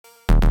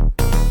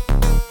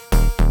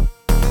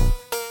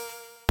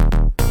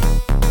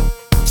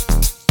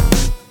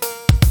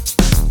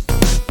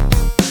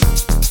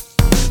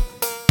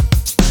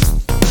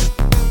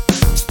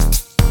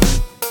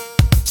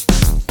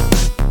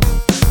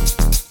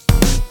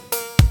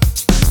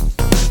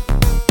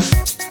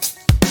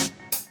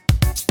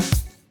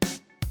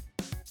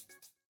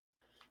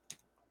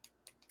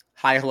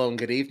Hi, hello, and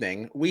good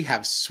evening. We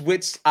have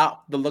switched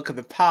up the look of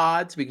the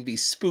pods. We can be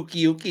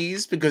spooky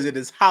ookies because it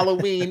is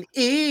Halloween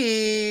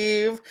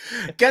Eve.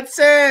 Get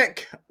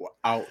sick.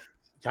 Oh,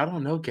 y'all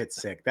don't know Get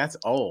Sick. That's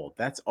old.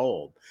 That's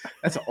old.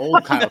 That's an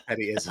old Kyle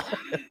Pettyism.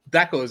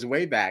 That goes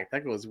way back.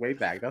 That goes way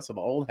back. That's some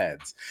old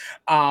heads.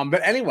 But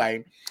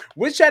anyway,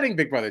 we're chatting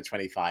Big Brother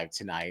 25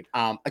 tonight.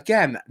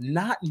 Again,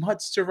 not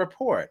much to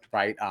report,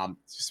 right?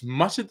 Just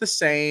much of the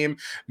same.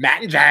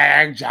 Matt and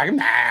Jag and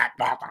Matt.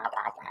 Blah, blah, blah,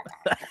 blah,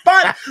 blah.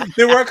 But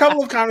there were a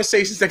couple of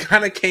conversations that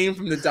kind of came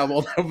from the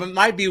double that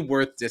might be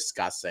worth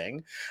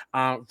discussing.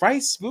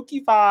 Right,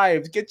 spooky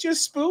vibes. Get your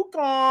spook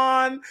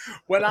on.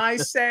 When I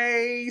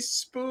say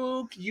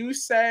spook, you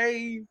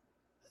say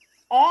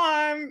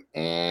on.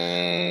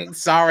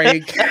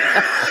 Sorry.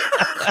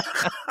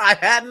 I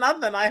had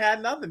nothing. I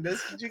had nothing.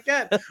 This is what you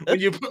get when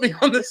you put me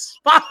on the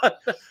spot.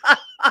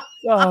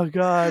 Oh,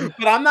 God.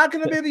 But I'm not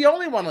going to be the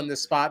only one on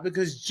this spot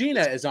because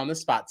Gina is on the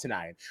spot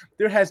tonight.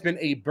 There has been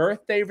a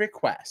birthday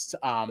request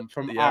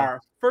from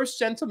our first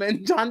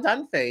gentleman, John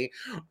Dunphy,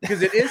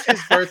 because it is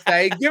his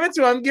birthday. Give it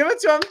to him. Give it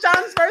to him.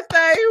 John's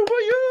birthday.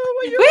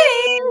 And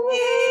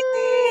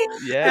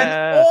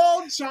Yeah.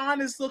 all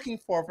John is looking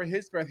for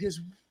his birthday, his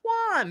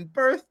one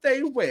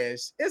birthday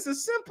wish, is a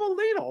simple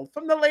ladle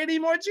from the Lady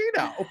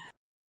Morgino.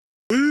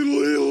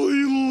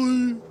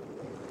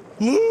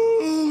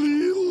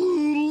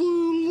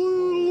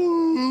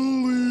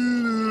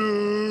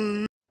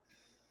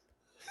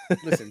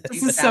 Listen,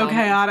 This is so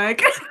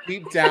chaotic.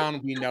 Deep down,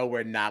 we know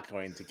we're not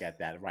going to get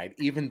that right,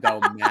 even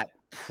though Matt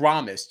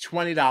promised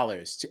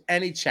 $20 to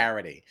any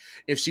charity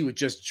if she would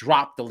just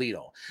drop the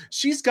ladle.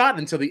 She's got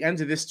until the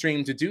end of this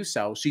stream to do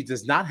so. She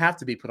does not have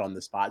to be put on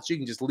the spot. She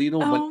can just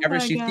ladle whenever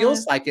she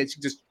feels like it. She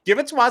just give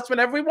it to us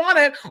whenever we want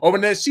it or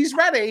when she's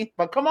ready.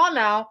 But come on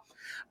now.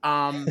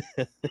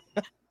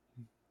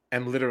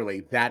 And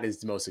literally, that is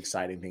the most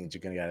exciting thing that you're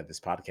going to get out of this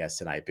podcast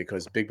tonight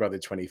because Big Brother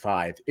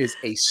 25 is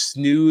a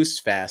snooze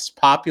fest,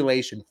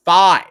 population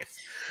 5.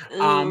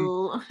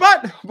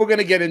 But we're going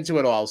to get into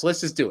it all. So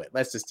let's just do it.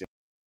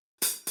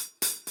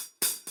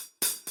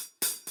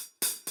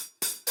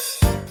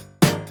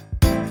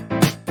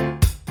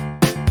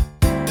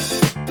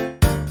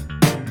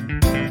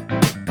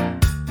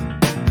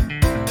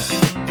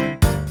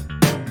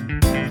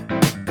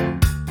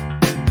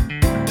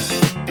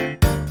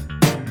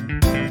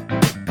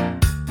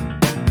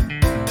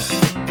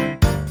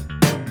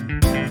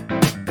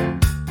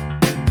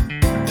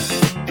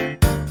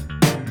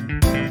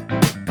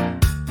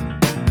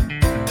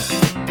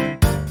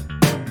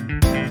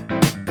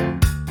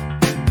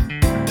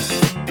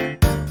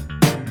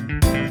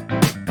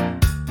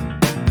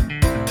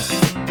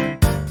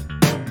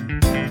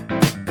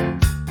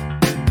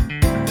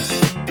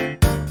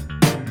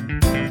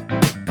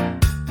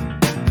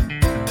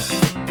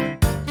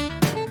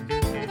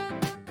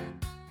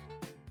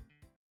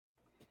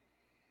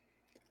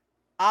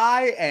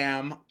 I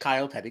am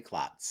Kyle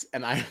Pettyklotz,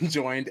 and I am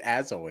joined,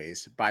 as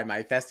always, by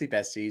my festy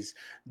besties,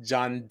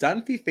 John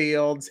Dunphy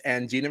Fields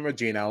and Gina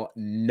Regino,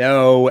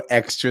 no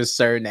extra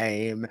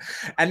surname.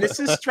 And this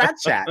is Strat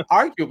Chat,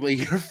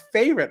 arguably your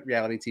favorite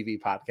reality TV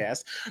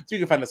podcast. So you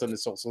can find us on the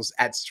socials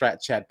at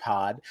Strat Chat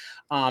Pod.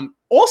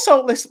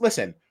 Also,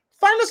 listen,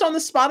 find us on the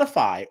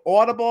Spotify,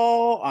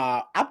 Audible,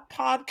 App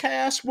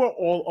Podcast. We're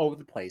all over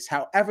the place.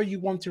 However you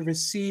want to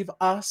receive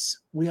us,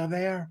 we are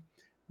there,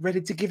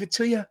 ready to give it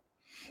to you.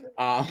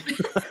 I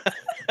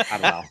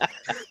don't know.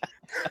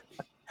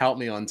 Help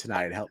me on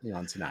tonight.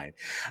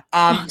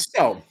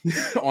 So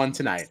on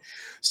tonight.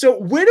 So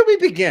where do we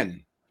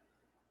begin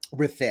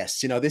with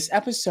this? This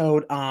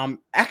episode,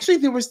 actually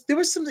there was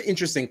some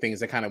interesting things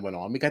that kind of went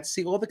on. We got to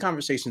see all the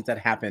conversations that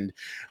happened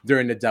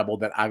during the double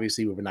that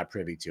obviously we were not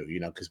privy to,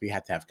 because we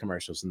had to have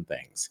commercials and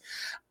things.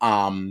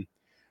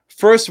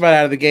 First, right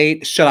out of the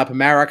gate, shut up,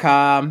 America.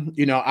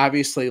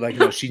 Obviously,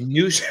 she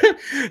knew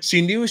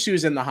she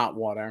was in the hot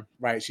water,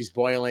 right? She's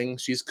boiling,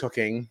 she's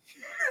cooking,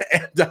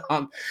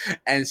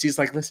 and she's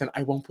like, "Listen,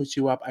 I won't put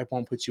you up. I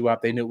won't put you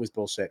up." They knew it was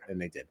bullshit,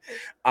 and they did.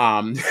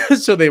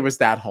 So there was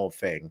that whole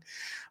thing.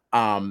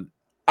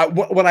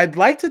 What I'd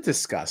like to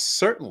discuss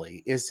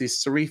certainly is the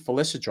Cirie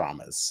Felicia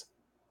dramas.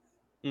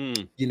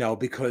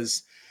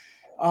 Because,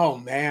 oh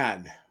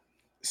man.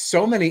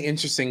 So many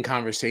interesting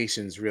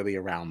conversations really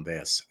around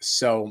this.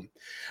 So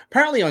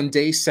apparently on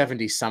day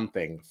 70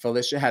 something,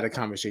 Felicia had a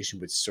conversation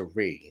with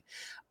Cirie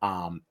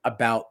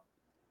about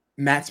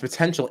Matt's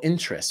potential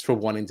interest for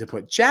wanting to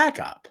put Jag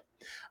up.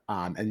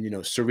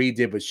 And Cirie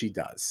did what she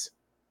does.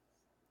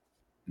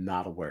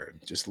 Not a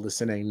word, just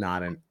listening,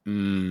 nodding.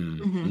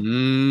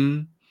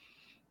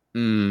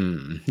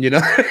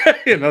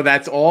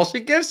 That's all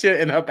she gives you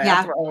in her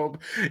bathrobe.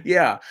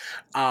 Yeah.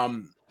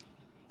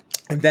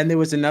 And then there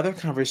was another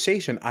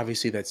conversation,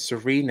 obviously, that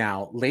Cirie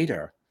now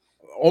later,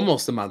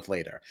 almost a month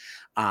later,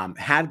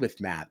 had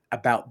with Matt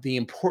about the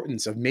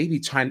importance of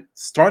maybe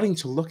starting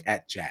to look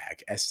at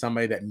Jag as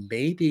somebody that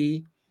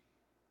maybe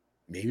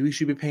we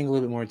should be paying a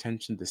little bit more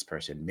attention to this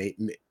person.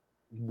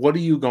 what are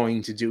you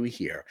going to do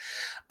here?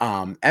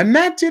 And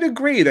Matt did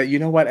agree that, you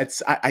know what,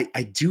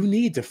 I do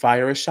need to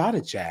fire a shot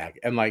at Jag.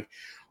 And like,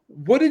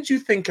 what did you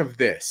think of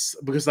this?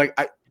 Because like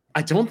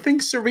I don't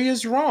think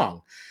Saria's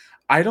wrong.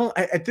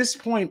 At this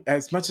point,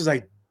 as much as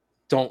I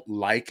don't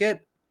like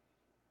it,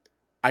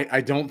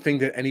 I don't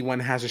think that anyone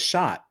has a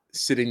shot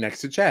sitting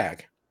next to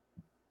Jag.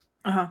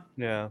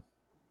 Yeah.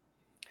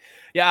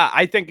 Yeah,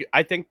 I don't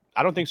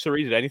think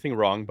Suri did anything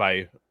wrong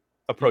by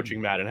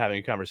approaching Matt and having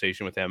a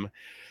conversation with him.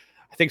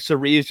 I think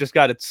Sari's just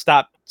got to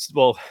stop.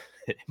 Well,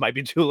 it might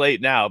be too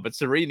late now, but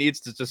Sari needs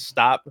to just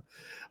stop,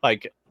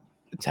 like,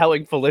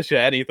 telling Felicia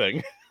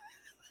anything,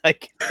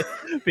 like,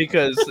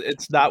 because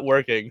it's not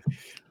working.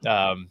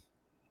 But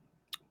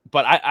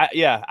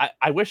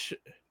I wish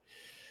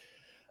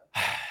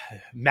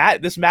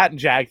this Matt and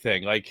Jag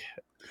thing, like,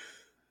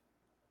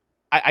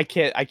 I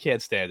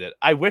can't stand it.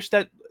 I wish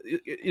that,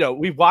 you know,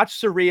 we've watched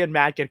Sari and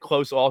Matt get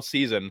close all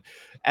season,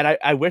 and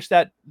I wish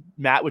that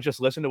Matt would just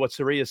listen to what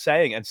Sari is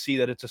saying and see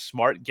that it's a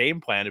smart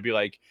game plan to be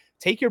like,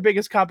 take your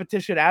biggest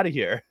competition out of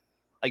here,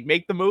 like,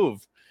 make the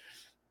move.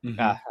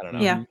 I don't know.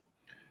 Yeah.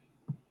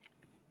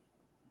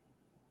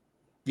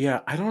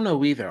 Yeah, I don't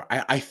know either.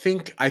 I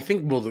think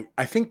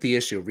the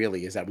issue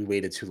really is that we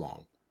waited too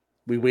long.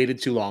 We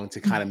waited too long to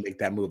kind of make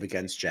that move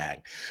against Jag,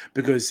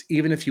 because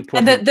even if you put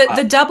And him up,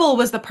 the double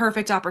was the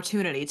perfect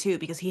opportunity too,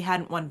 because he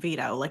hadn't won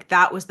veto. Like,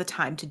 that was the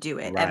time to do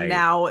it. Right. And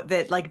now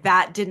that, like,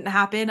 that didn't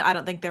happen, I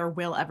don't think there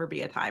will ever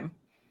be a time.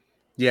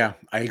 Yeah,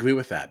 I agree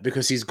with that,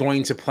 because he's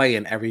going to play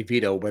in every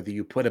veto, whether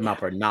you put him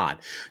up or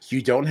not.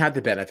 You don't have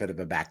the benefit of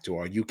a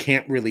backdoor. You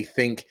can't really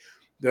think.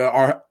 There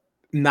are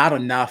not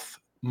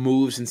enough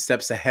moves and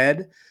steps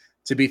ahead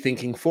to be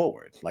thinking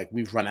forward. Like,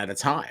 we've run out of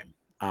time.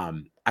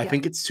 I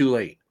think it's too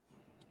late.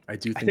 I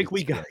do think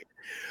we it's too got. late.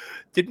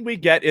 Didn't we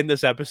get in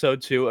this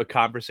episode too a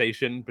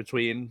conversation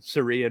between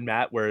Sari and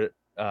Matt where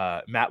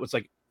Matt was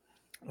like,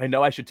 I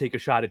know I should take a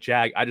shot at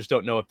Jag. I just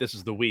don't know if this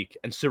is the week.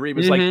 And Sari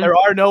was like, there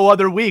are no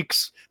other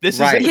weeks.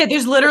 This is it. Yeah,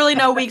 there's literally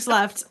no weeks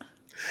left.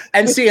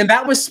 And see, and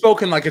that was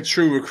spoken like a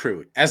true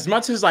recruit. As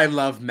much as I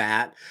love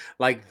Matt,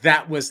 like,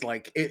 that was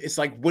like, it's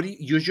like,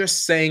 you're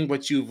just saying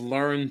what you've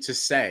learned to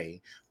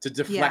say to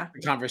deflect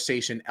the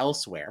conversation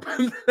elsewhere.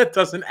 That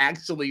doesn't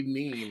actually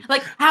mean,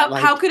 like,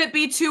 how could it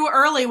be too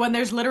early when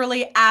there's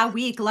literally a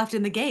week left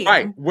in the game?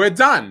 Right, we're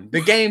done.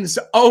 The game's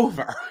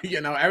over.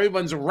 You know,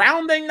 everyone's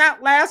rounding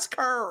that last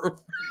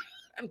curve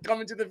and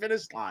coming to the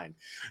finish line.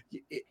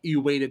 You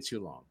waited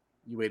too long.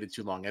 You waited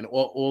too long. And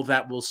all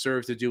that will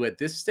serve to do at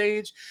this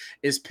stage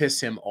is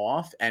piss him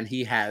off. And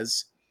he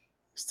has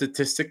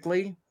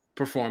statistically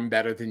performed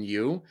better than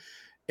you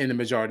in the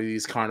majority of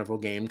these carnival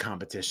game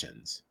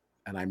competitions.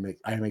 And I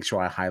make sure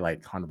I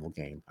highlight carnival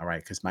game. All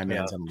right. Because my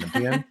man's an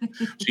Olympian.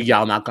 So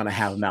y'all not going to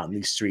have him out in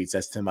these streets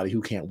as somebody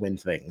who can't win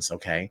things.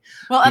 Okay.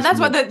 Well, and that's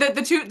what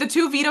the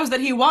two vetoes that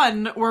he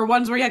won were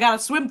ones where you got to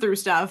swim through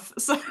stuff.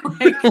 So,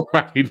 like,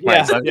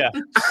 right. So, yeah.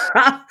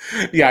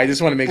 I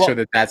just want to make sure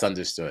that that's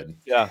understood.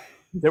 Yeah.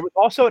 There was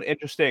also an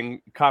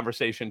interesting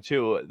conversation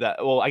too that,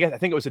 well, I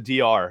think it was a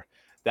DR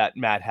that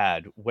Matt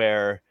had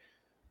where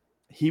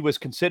he was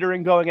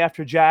considering going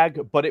after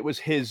Jag, but it was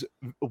his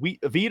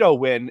veto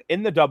win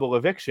in the double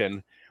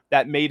eviction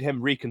that made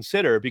him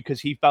reconsider,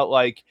 because he felt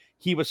like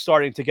he was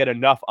starting to get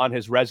enough on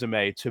his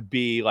resume to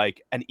be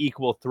like an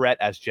equal threat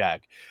as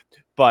Jag.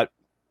 But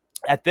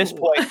at this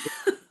point,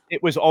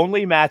 it was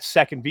only Matt's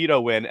second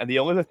veto win, and the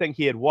only other thing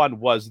he had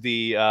won was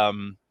the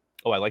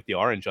I like the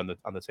orange on the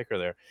ticker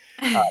there.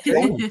 The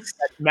only thing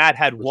that Matt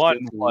had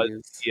won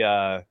was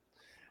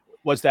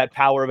that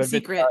power of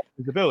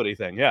invisibility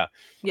thing. Yeah.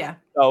 Yeah.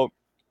 So,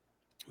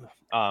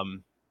 I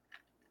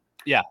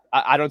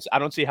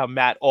don't see how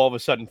Matt all of a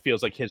sudden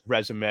feels like his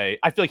resume.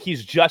 I feel like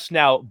he's just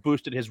now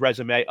boosted his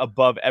resume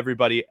above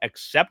everybody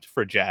except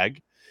for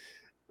Jag.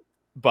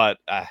 But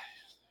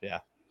yeah.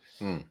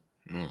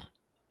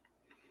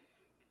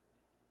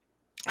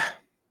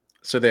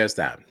 So there's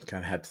that.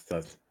 Kind of had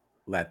to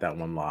let that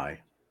one lie.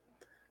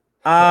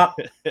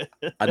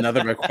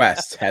 Another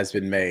request has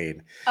been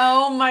made.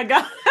 Oh my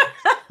God.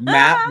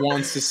 Matt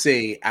wants to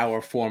see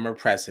our former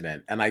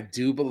president, and I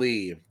do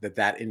believe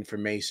that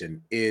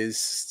information is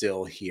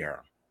still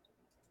here.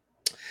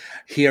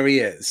 Here he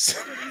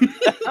is.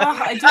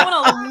 I don't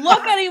want to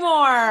look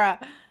anymore.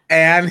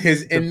 And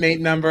his inmate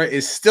number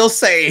is still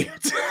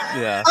saved.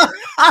 Yeah.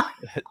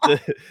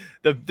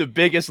 the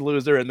biggest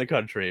loser in the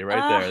country right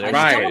there.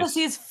 I don't want to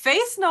see his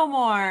face no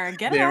more.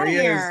 Get him out of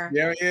here.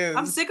 There he is.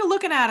 I'm sick of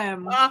looking at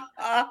him.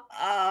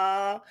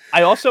 I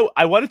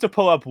wanted to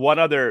pull up one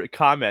other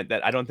comment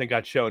that I don't think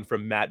got shown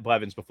from Matt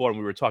Blevins before when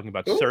we were talking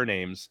about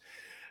surnames.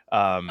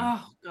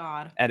 Oh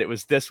God. And it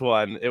was this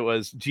one. It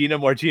was Gina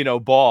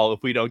Morgino Ball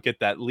if we don't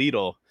get that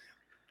Lidl.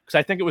 Because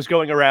I think it was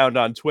going around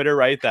on Twitter,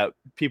 right, that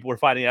people were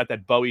finding out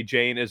that Bowie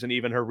Jane isn't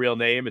even her real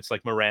name. It's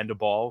like Miranda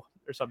Ball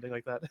or something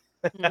like that.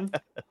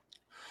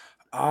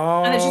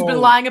 Oh. And that she's been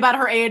lying about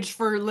her age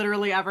for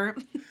literally ever.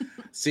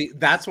 See,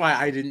 that's why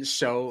I didn't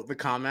show the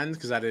comment,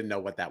 because I didn't know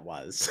what that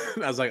was.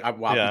 I was like, I'll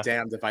be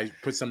damned if I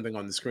put something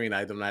on the screen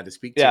I don't know how to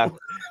speak to.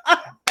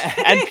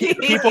 And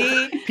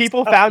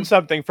people found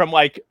something from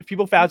like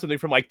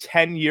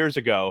 10 years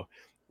ago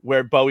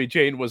where Bowie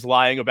Jane was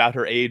lying about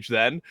her age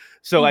then.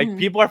 So like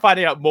people are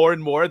finding out more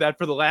and more that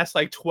for the last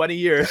like 20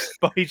 years,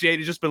 Bowie Jane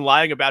has just been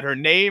lying about her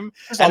name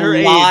and her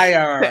age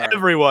to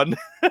everyone.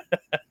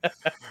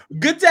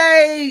 Good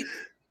day,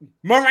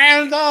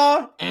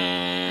 Miranda.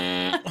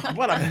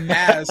 What a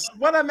mess.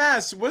 What a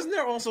mess. Wasn't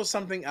there also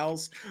something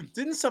else?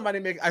 Didn't somebody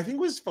make, I think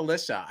it was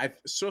Felicia. I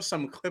saw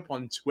some clip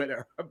on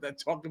Twitter that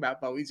talked about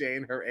Bowie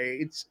Jane, her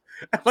age.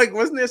 Like,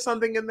 wasn't there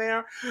something in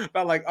there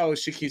about like, oh,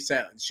 she's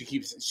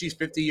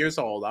 50 years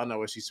old. I don't know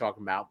what she's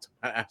talking about.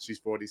 She's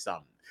 40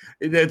 something.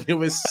 There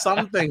was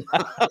something.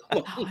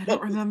 Oh, I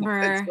don't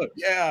remember.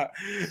 Yeah.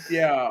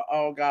 Yeah.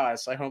 Oh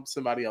gosh. I hope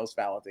somebody else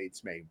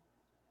validates me.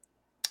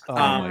 Oh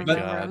my God.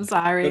 I'm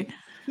sorry.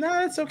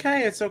 No, it's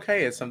okay. It's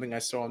okay. It's something I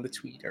saw on the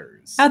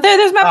tweeters. Oh,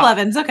 there's Matt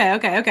Blevins. Okay.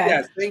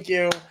 Yes, thank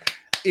you.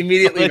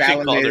 Immediately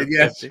Felicia validated.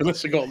 Yes, 50.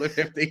 Felicia Golden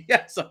 50.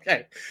 Yes,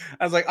 okay.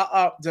 I was like,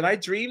 did I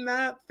dream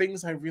that?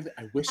 Things I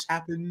wish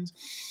happened.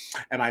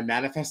 Am I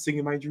manifesting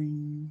in my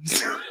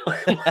dreams?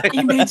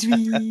 In my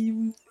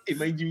dreams. In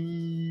my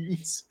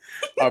dreams.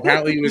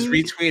 Apparently it was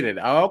retweeted.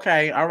 Oh,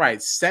 okay. All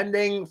right.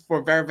 Sending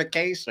for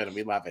verification.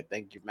 We love it.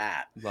 Thank you,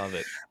 Matt. Love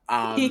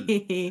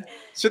it.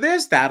 So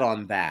there's that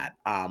on that.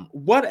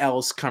 What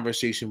else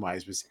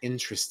conversation-wise was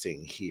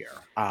interesting here?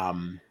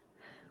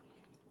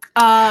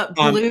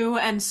 Blue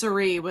and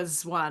Suri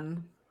was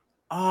one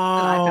that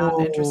I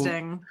found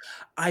interesting.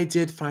 I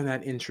did find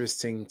that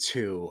interesting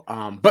too.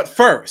 But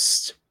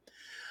first,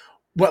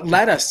 what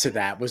led us to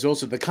that was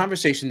also the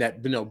conversation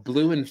that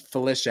Blue and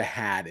Felicia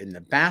had in the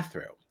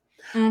bathroom.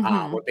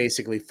 Where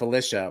basically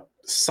Felicia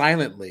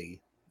silently,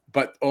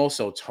 but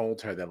also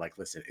told her that, like,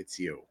 listen, it's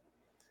you.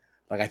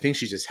 Like, I think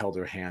she just held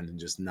her hand and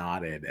just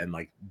nodded, and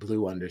like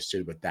Blue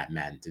understood what that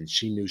meant, and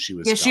she knew she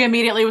was. Yeah, she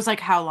immediately was like,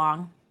 "How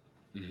long?"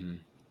 Mm-hmm.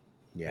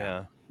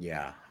 Yeah.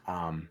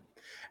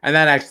 And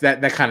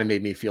that kind of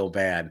made me feel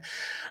bad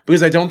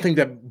because I don't think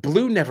that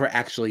Blue never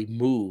actually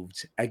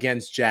moved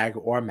against Jag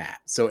or Matt,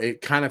 so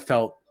it kind of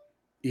felt,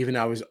 even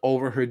though I was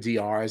over her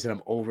DRs and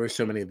I'm over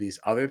so many of these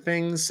other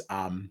things,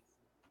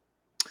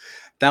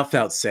 that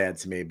felt sad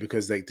to me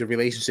because like the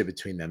relationship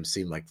between them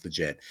seemed like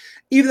legit,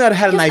 even though it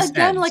had a nice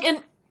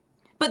end.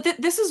 But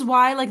this is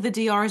why like the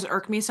DRs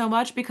irk me so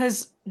much,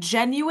 because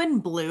genuine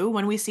Blue,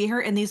 when we see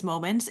her in these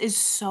moments, is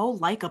so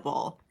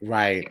likable.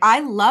 Right.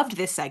 I loved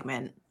this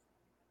segment.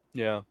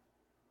 Yeah,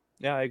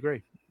 I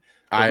agree.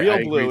 The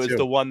real Blue is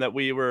the one that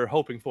we were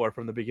hoping for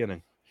from the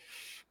beginning.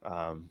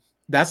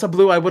 That's a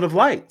Blue I would have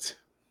liked.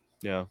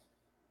 Yeah.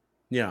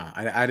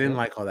 I didn't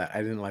like all that.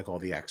 I didn't like all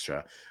the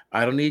extra.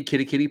 I don't need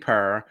kitty kitty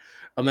purr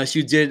unless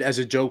you did as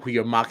a joke where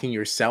you're mocking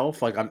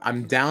yourself. Like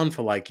I'm down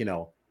for like,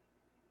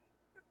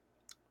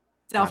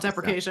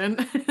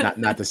 self-deprecation.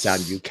 Not to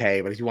sound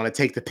UK, but if you want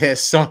to take the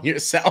piss on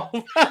yourself,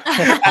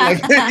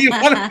 that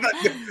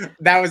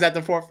was at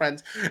the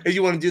forefront. If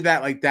you want to do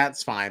that, like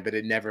that's fine, but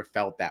it never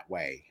felt that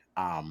way.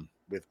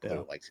 With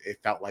Blue, like it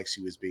felt like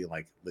she was being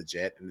like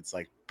legit, and it's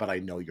like, but I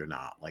know you're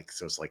not. Like,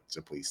 so it's like, so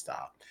please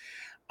stop.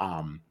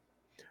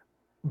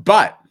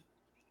 But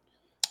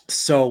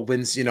so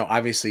when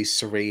obviously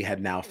Suri had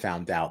now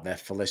found out that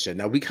Felicia.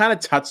 Now we kind of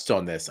touched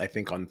on this, I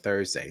think, on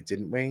Thursday,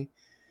 didn't we?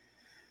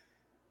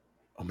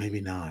 Or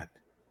maybe not.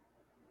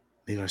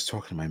 Maybe I was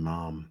talking to my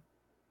mom.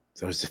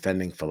 So I was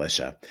defending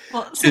Felicia.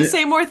 Well,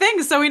 say more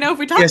things so we know if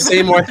we talk about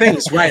say more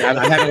things. Right. I'm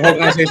having a whole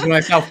conversation with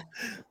myself.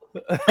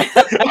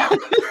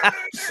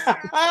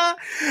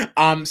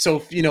 So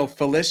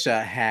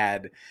Felicia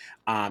had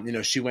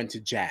she went to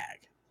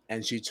Jag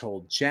and she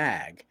told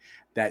Jag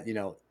that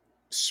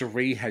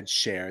Suri had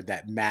shared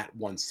that Matt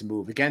wants to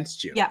move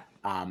against you. Yeah.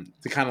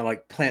 To kind of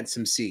like plant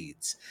some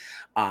seeds.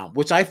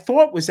 Which I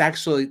thought was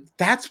actually,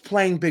 that's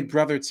playing Big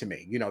Brother to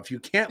me. If you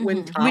can't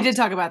win, we did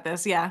talk about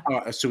this, yeah.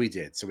 So we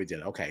did.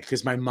 Okay,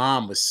 because my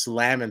mom was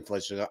slamming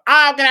Felicia.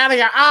 Oh, get out of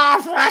here!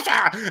 Oh,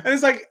 Felicia! And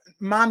it's like,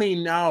 mommy,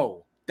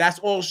 no, that's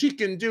all she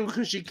can do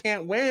because she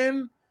can't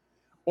win.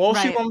 All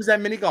she won was that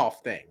mini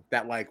golf thing.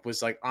 That like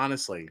was like,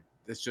 honestly,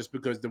 it's just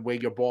because the way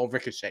your ball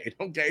ricocheted.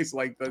 Okay, it's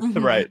like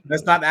right.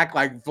 Let's not act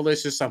like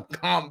Felicia's some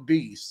calm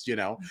beast,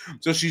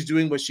 So she's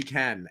doing what she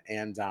can,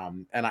 and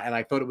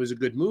I thought it was a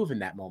good move in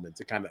that moment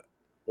to kind of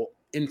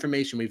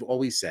information we've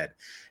always said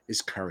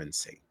is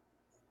currency.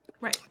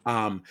 Right.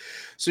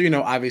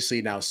 So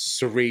obviously now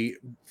Suri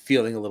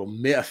feeling a little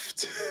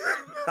miffed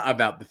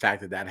about the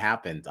fact that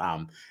happened.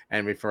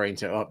 And referring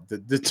to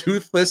the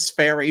toothless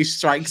fairy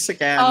strikes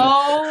again.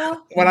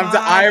 Oh,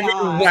 I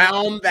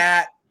rewound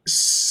that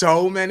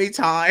so many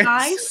times.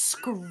 I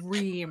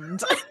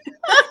screamed.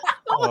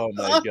 Oh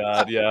my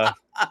God, yeah.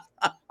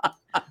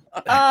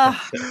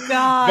 Oh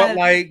God. But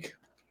like,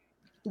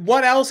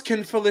 what else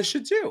can Felicia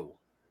do?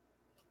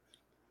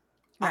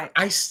 Right.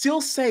 I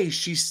still say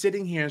she's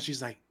sitting here and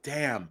she's like,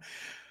 damn,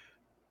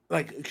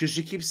 like, because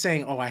she keeps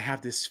saying, "Oh, I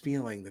have this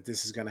feeling that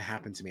this is going to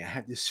happen to me. I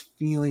have this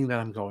feeling that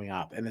I'm going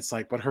up," and it's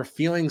like, but her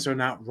feelings are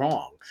not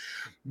wrong.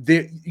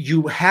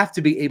 You have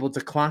to be able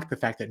to clock the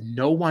fact that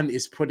no one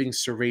is putting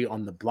Suri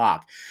on the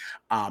block.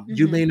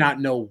 You may not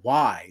know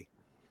why,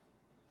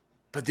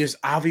 but there's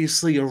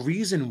obviously a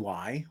reason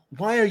why.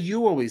 Why are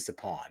you always the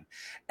pawn?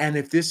 And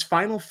if this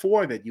final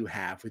four that you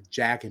have with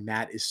Jack and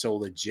Matt is so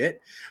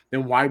legit,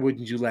 then why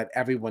wouldn't you let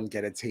everyone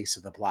get a taste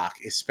of the block,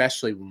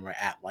 especially when we're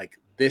at like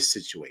this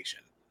situation?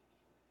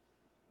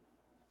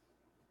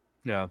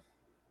 Yeah.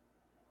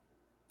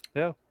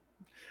 Yeah.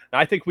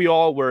 I think we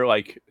all were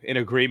like in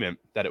agreement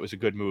that it was a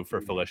good move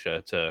for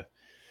Felicia to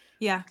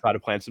try to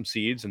plant some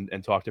seeds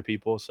and talk to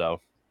people.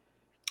 So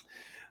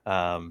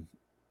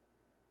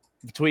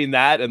between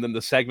that and then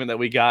the segment that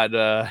we got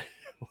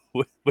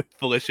with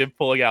Felicia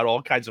pulling out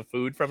all kinds of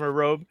food from her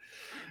robe,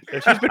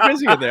 she's been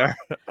busy in there.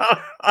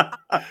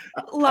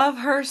 Love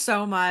her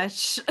so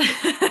much.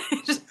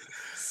 Just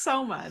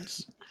so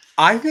much.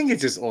 I think it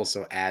just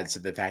also adds to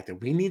the fact that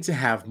we need to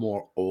have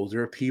more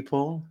older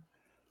people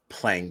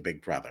playing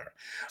Big Brother.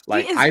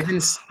 Like She is I've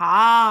been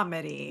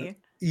comedy.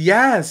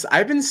 Yes,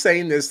 I've been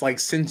saying this like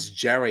since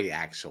Jerry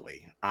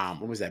actually.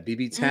 What was that?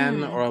 BB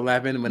 10 or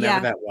 11, whenever Yeah,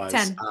 that was.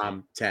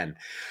 10. 10.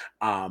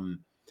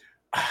 Um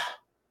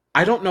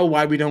I don't know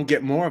why we don't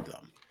get more of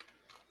them.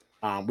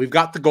 We've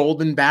got the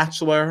Golden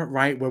Bachelor,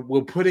 right?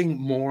 We're putting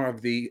more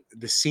of the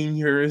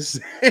seniors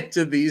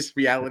into these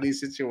reality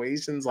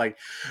situations. Like,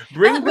 And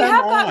bring like, we them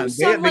have gotten on.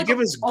 some They like give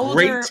us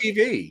great older.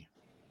 TV.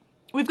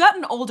 We've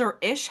gotten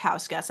older-ish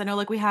house guests. I know,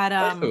 like we had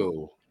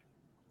Who?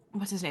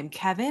 what's his name?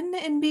 Kevin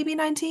in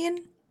BB19,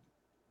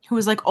 who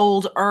was like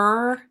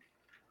older,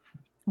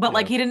 but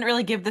like Yeah. he didn't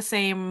really give the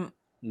same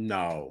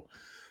No,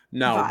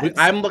 vibes.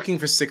 I'm looking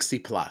for 60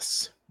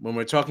 plus. When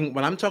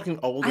I'm talking I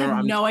older, have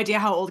I'm no idea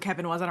how old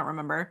Kevin was. I don't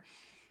remember.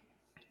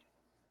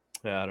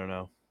 Yeah, I don't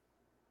know.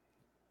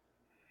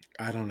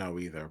 I don't know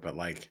either, but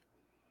like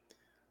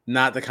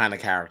not the kind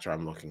of character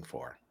I'm looking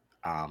for.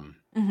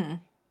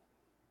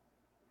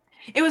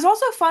 It was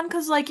also fun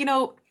because, like,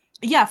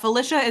 yeah,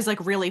 Felicia is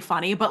like really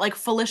funny, but like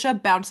Felicia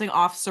bouncing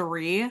off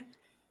Sari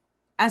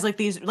as like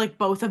these, like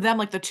both of them,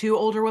 like the two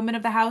older women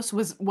of the house,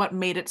 was what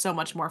made it so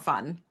much more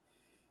fun.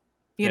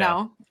 You Yeah.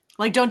 know?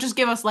 Like, don't just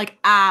give us like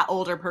a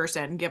older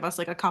person, give us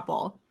like a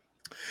couple.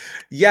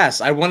 Yes,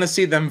 I want to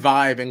see them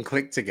vibe and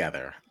click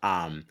together.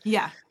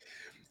 Yeah.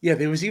 Yeah,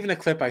 there was even a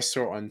clip I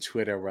saw on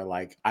Twitter where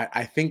like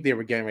I think they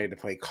were getting ready to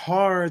play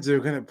cards, they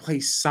were gonna play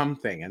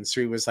something, and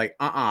Sri was like,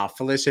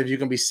 Felicia, if you're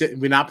gonna be sitting,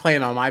 we're not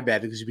playing on my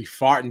bed because you'll be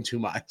farting too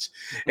much.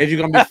 If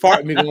you're gonna be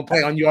farting, we're gonna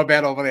play on your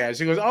bed over there.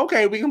 She goes,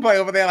 okay, we can play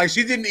over there. Like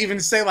she didn't even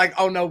say like,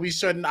 oh no, we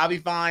shouldn't, I'll be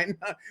fine.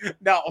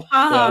 No.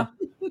 Uh-huh.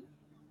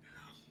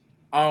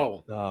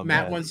 Oh, Oh,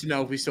 Matt man. wants to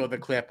know if we saw the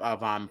clip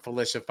of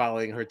Felicia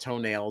following her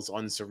toenails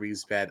on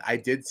Cerie's bed. I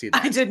did see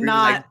I that. did Cerie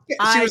was like, not. she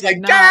I was did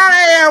like, get not. out of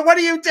here! What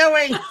are you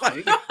doing?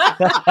 Like,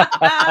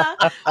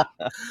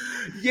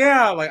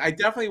 yeah, like I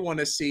definitely want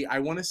to see. I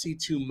want to see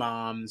two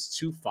moms,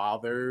 two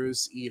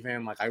fathers,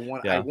 even. Like I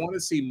want Yeah. to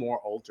see more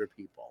older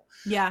people.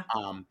 Yeah.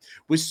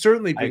 Which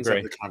certainly I brings up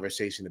agree. the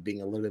conversation of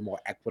being a little bit more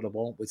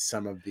equitable with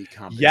some of the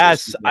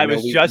Yes, competitions. I know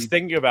was just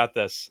thinking about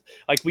this.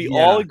 Like, we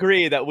all Yeah.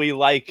 agree that we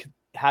like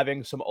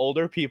having some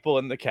older people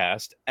in the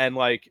cast, and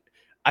like,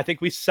 I think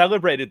we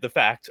celebrated the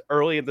fact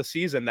early in the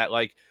season that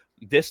like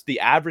the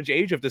average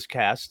age of this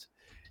cast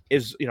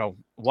is,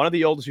 one of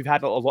the oldest we've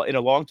had in a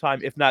long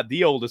time, if not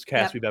the oldest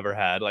cast Yep. we've ever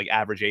had, like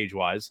average age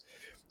wise.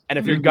 And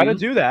if you're Mhm. gonna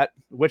do that,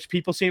 which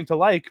people seem to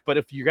like, but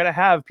if you're gonna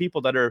have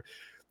people that are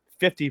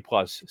 50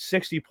 plus,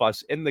 60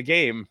 plus in the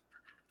game,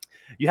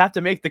 you have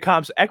to make the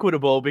comps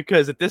equitable,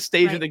 because at this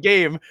stage of the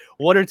game,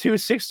 what are two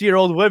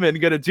 60-year-old women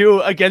going to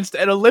do against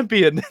an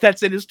Olympian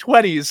that's in his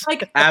 20s?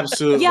 Like,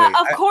 Absolutely. yeah,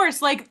 of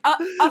course. Like,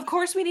 of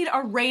course, we need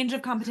a range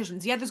of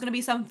competitions. Yeah, there's going to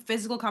be some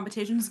physical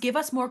competitions. Give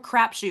us more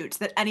crapshoots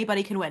that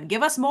anybody can win.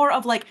 Give us more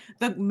of like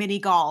the mini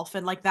golf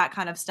and like that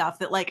kind of stuff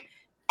that like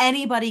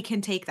anybody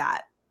can take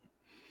that.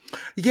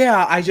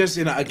 Yeah, I just,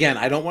 again,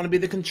 I don't want to be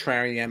the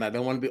contrarian. I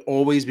don't want to be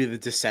always be the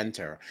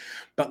dissenter,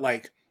 but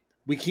like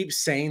we keep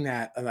saying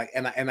that, and like,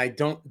 and I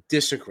don't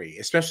disagree,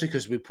 especially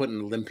because we put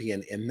an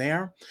Olympian in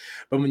there.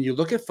 But when you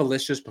look at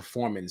Felicia's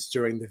performance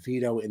during the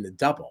veto in the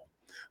double,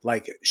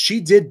 like she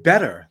did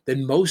better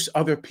than most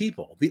other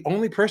people. The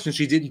only person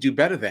she didn't do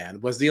better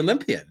than was the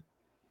Olympian.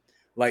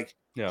 Like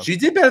Yeah. she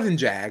did better than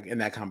Jag in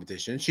that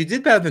competition. She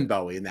did better than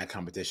Bowie in that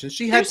competition.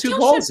 She There had two still should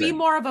balls be in.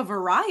 more of a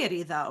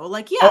variety, though.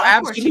 Like, Oh, yeah,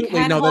 of course, she absolutely.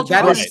 can No, hold her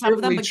that own in is some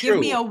of them, certainly but give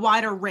me true. a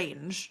wider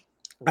range.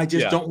 I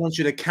just Yeah. don't want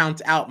you to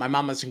count out my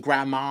mamas and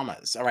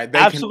grandmamas. All right, they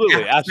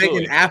Absolutely, can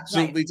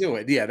absolutely Right. do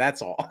it. Yeah,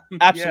 that's all.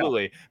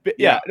 Absolutely. But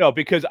Yeah. no,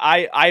 because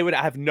I would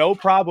have no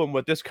problem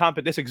with this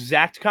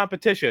exact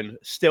competition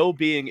still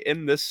being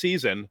in this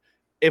season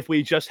if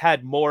we just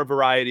had more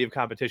variety of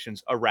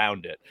competitions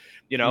around it.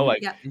 Mhm,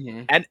 Like, Yeah.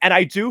 mhm. and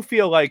I do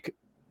feel like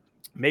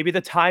maybe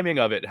the timing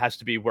of it has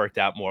to be worked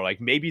out more.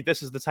 Like maybe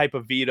this is the type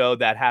of veto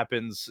that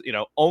happens,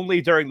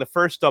 only during the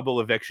first double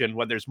eviction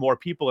when there's more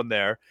people in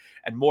there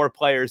and more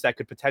players that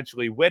could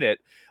potentially win it.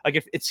 Like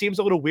if it seems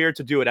a little weird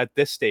to do it at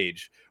this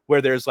stage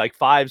where there's like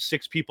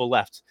 5-6 people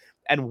left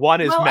and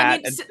one is Well, I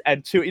Matt mean,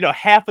 and two,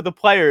 half of the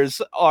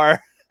players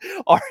are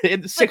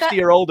in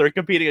 60 or older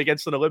competing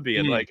against an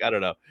Olympian. Like, I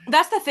don't know.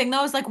 That's the thing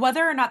though, is like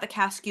whether or not the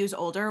cast skews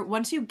older,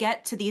 once you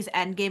get to these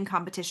end game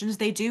competitions,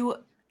 they do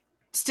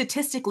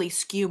statistically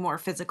skew more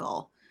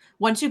physical.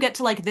 Once you get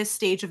to like this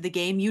stage of the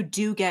game, you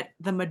do get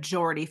the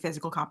majority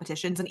physical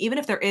competitions. And even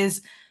if there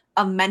is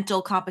a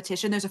mental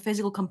competition, there's a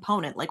physical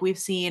component. Like we've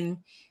seen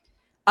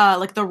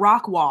like the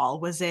rock wall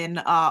was in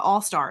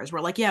All Stars,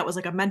 where like, yeah, it was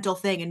like a mental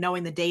thing and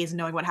knowing the days and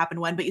knowing what happened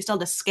when, but you still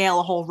had to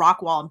scale a whole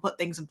rock wall and put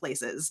things in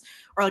places,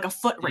 or like a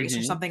foot race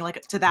or something like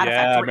to that Yeah,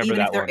 effect, I where remember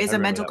even if that there one. is I a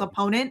remember mental that one.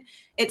 component,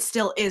 it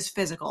still is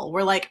physical.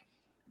 We're like,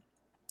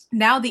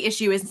 now the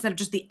issue is instead of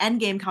just the end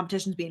game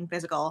competitions being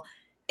physical,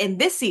 in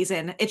this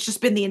season, it's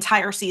just been the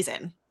entire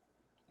season.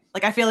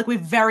 Like I feel like we've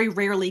very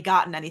rarely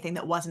gotten anything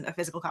that wasn't a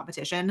physical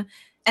competition.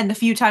 And the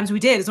few times we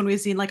did is when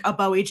we've seen like a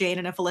Bowie Jane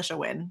and a Felicia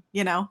win,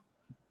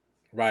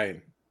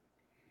 Right.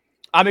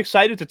 I'm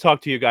excited to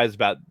talk to you guys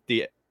about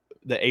the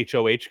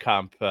HOH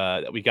comp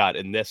that we got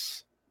in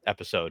this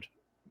episode.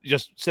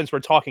 Just since we're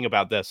talking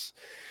about this.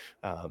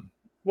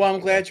 Well, I'm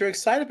glad you're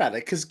excited about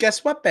it, because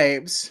guess what,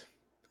 babes?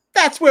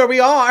 That's where we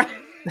are.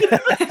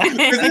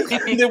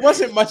 There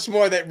wasn't much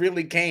more that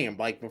really came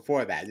like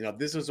before that.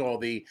 This was all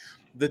the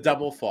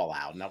double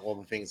fallout, not all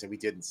the things that we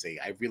didn't see.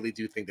 I really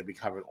do think that we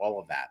covered all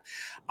of that.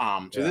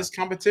 So this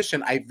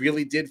competition, I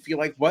really did feel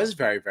like was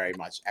very, very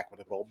much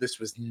equitable. This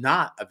was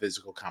not a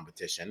physical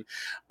competition.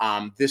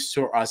 This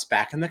saw us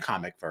back in the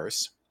comic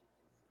verse.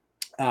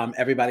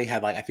 Everybody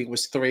had I think it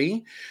was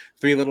three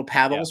little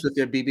paddles with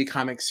their BB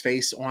Comics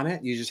face on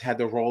it. You just had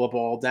to roll a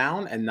ball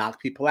down and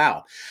knock people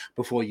out.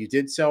 Before you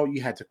did so,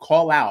 you had to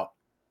call out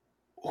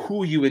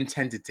who you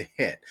intended to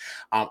hit.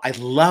 I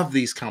love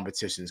these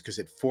competitions because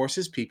it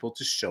forces people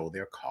to show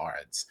their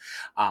cards.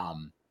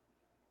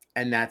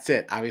 And that's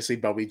it. Obviously,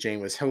 Bowie Jane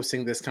was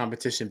hosting this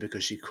competition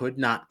because she could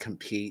not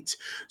compete.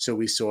 So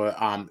we saw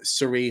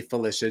Suri,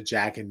 Felicia,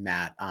 Jack, and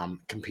Matt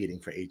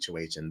competing for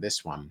HOH in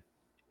this one.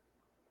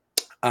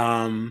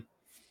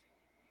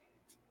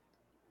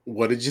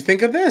 What did you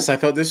think of this? I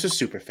thought this was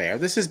super fair.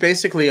 This is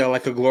basically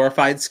like a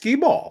glorified skee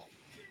ball.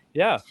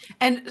 Yeah.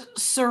 And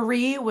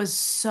Suri was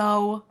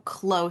so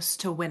close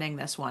to winning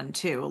this one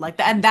too.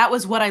 And that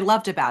was what I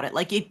loved about it.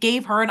 Like it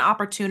gave her an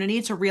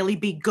opportunity to really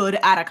be good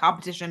at a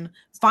competition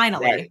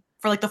finally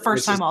for like the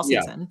first time all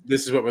season.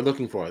 This is what we're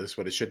looking for. This is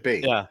what it should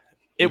be. Yeah.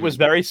 It was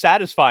very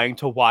satisfying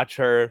to watch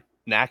her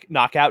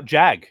knock out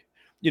Jag.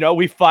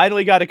 We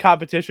finally got a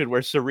competition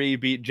where Suri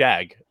beat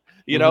Jag.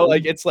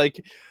 Like it's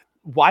like,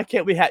 why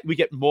can't we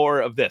get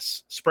more of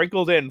this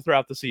sprinkled in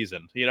throughout the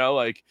season?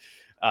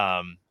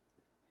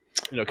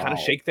 Kind of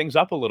shake things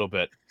up a little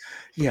bit.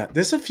 Yeah,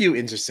 there's a few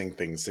interesting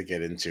things to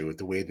get into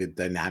the way the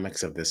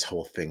dynamics of this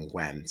whole thing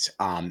went.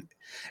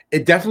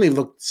 It definitely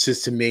looked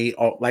to me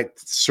like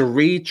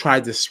Suri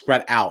tried to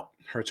spread out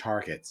her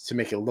targets to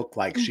make it look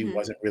like she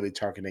wasn't really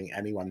targeting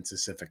anyone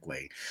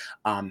specifically.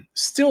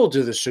 Still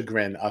to the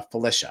chagrin of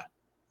Felicia.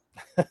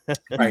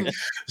 Right.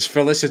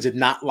 Felicia did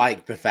not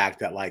like the fact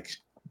that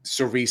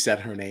Suri said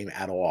her name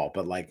at all,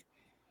 but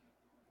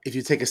if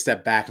you take a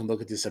step back and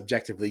look at this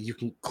objectively, you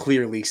can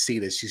clearly see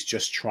that she's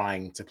just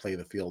trying to play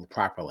the field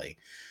properly.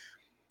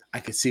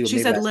 I could see. She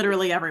said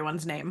literally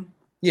everyone's name.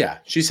 Yeah,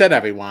 she said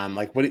everyone.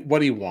 What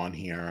do you want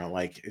here?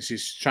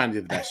 She's trying to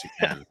do the best she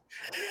can.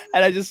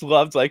 And I just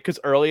loved because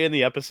earlier in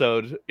the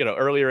episode,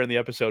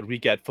 we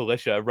get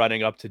Felicia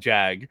running up to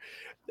Jag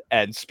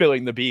and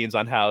spilling the beans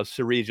on how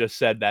Suri just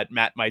said that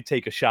Matt might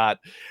take a shot.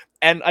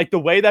 And the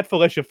way that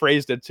Felicia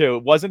phrased it too,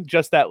 it wasn't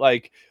just that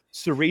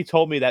Suri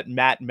told me that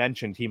Matt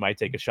mentioned he might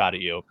take a shot at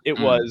you. It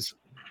was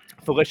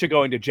Felicia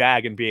going to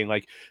Jag and being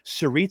like,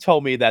 Suri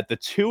told me that the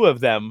two of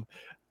them,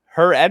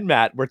 her and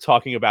Matt, were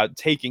talking about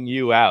taking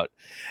you out.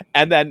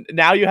 And then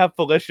now you have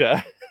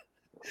Felicia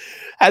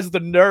has the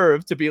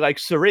nerve to be like,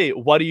 Suri,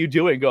 what are you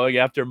doing going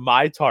after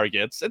my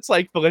targets? It's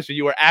like, Felicia,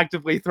 you were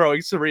actively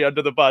throwing Suri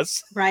under the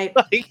bus. Right.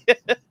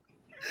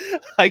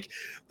 Like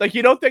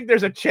you don't think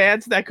there's a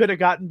chance that could have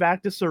gotten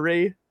back to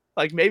Suri?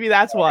 Maybe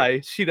that's why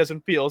she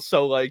doesn't feel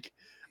so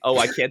oh,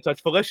 I can't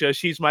touch Felicia.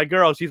 She's my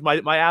girl. She's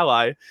my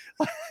ally.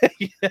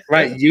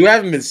 Right. You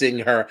haven't been seeing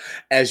her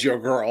as your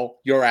girl,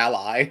 your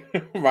ally.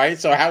 Right.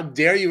 So how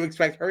dare you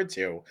expect her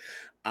to?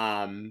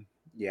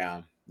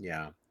 Yeah.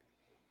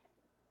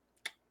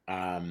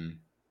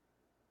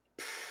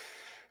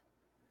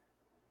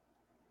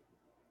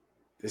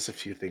 There's a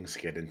few things to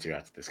get into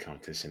after this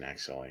competition,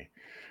 actually.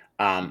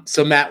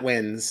 So Matt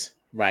wins,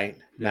 right?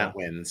 Yeah. Matt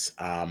wins.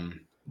 I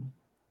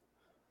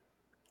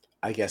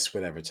guess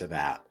whatever to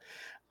that.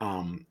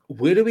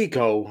 Where do we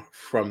go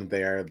from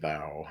there,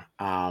 though?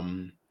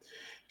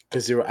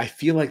 Because I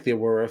feel like there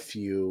were a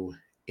few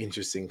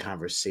interesting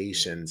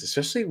conversations,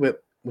 especially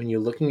when you're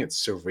looking at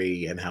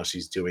Suri and how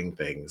she's doing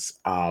things.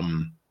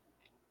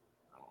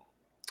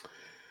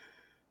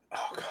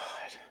 Oh God.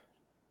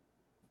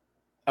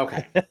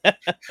 Okay.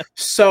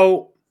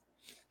 So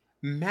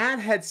Matt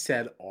had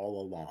said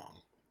all along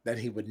that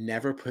he would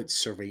never put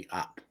Suri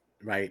up,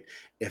 right?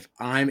 If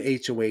I'm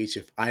HOH,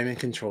 if I'm in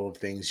control of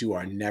things, you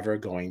are never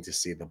going to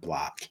see the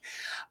block.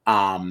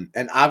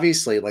 And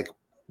obviously, like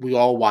we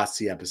all watched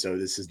the episode,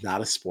 this is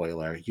not a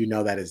spoiler. You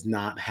know that is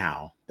not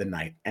how the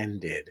night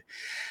ended.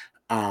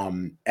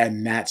 And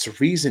Matt's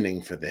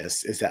reasoning for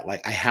this is that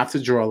like I have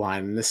to draw a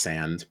line in the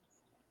sand.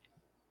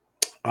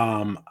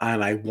 And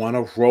I want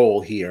to roll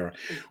here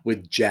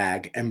with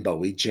Jag and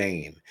Bowie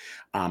Jane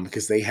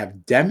because they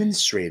have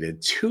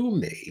demonstrated to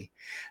me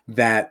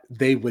that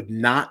they would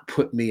not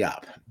put me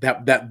up.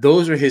 That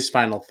those are his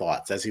final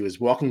thoughts as he was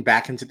walking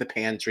back into the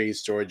pantry,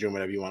 storage room,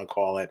 whatever you want to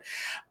call it.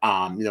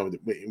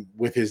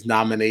 With his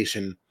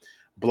nomination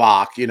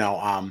block.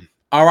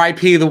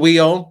 R.I.P. the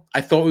wheel.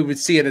 I thought we would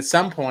see it at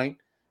some point,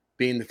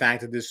 being the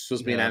fact that this was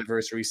supposed to be an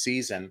anniversary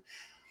season.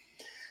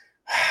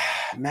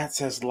 Matt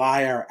says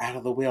liar out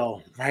of the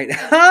will, right?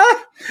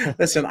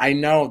 Listen, I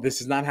know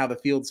this is not how the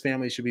Fields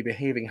family should be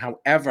behaving.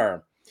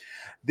 However,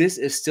 this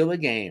is still a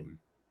game.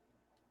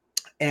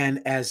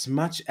 And as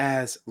much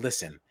as,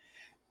 listen,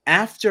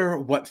 after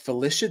what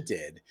Felicia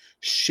did,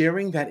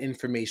 sharing that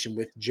information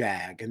with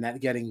Jag and that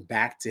getting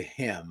back to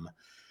him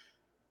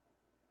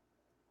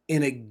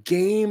in a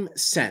game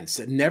sense,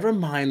 never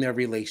mind their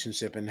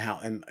relationship and how,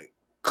 and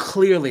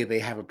clearly they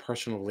have a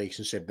personal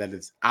relationship that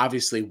is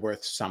obviously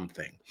worth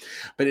something.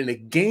 But in a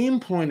game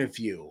point of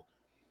view,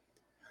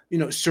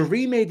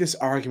 Suri made this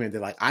argument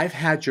that like I've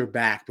had your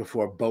back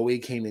before Bowie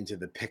came into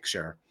the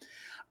picture.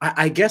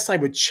 I guess I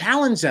would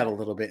challenge that a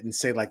little bit and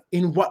say like,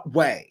 in what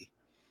way?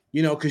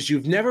 Because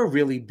you've never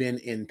really been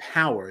in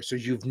power, so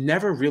you've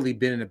never really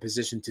been in a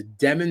position to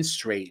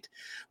demonstrate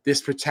this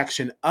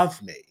protection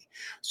of me.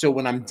 So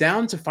when I'm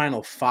down to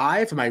final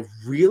 5, am I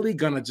really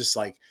gonna just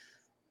like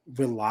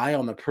rely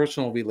on the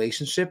personal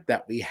relationship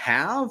that we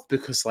have?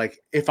 Because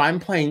like if I'm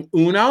playing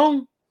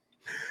Uno,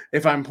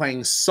 if I'm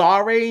playing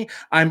sorry,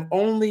 I'm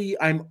only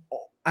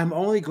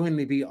going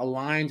to be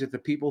aligned with the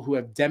people who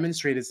have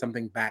demonstrated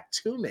something back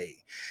to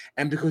me.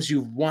 And because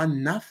you've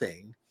won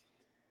nothing,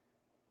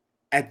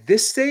 at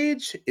this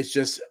stage, it's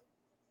just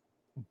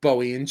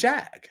Bowie and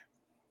Jag.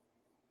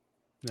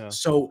 Yeah.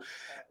 So,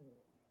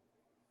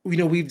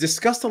 we've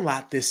discussed a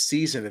lot this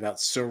season about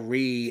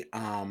Suri,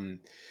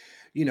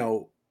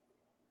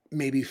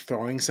 maybe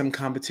throwing some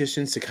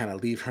competitions to kind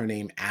of leave her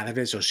name out of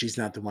it so she's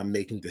not the one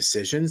making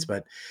decisions.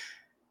 But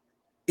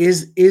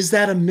is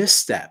that a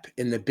misstep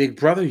in the Big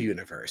Brother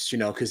universe?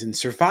 Because in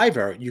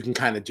Survivor, you can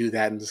kind of do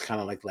that and just kind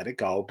of like let it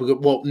go.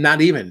 But, well,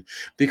 not even,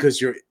 because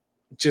you're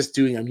just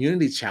doing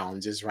immunity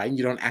challenges, right?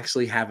 You don't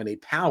actually have any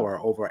power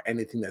over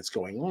anything that's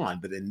going on.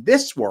 But in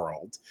this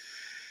world,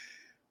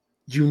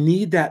 you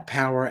need that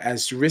power,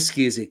 as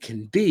risky as it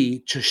can be,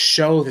 to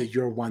show that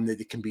you're one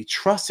that it can be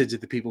trusted to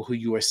the people who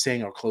you are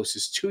saying are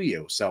closest to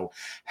you. So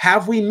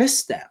have we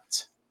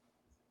misstepped?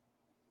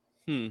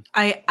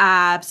 I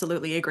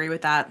absolutely agree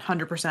with that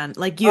 100%.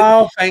 Like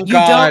Oh, thank you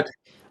God.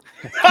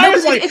 don't. I No,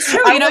 was like, it's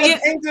true. I want to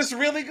paint this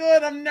really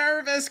good. I'm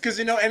nervous because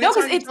anytime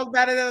you it's talk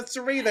about it at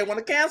Suri, they want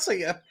to cancel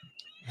you.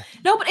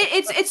 no, but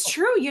it's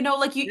true.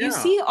 Like you Yeah.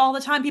 see all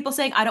the time people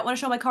saying, "I don't want to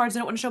show my cards. I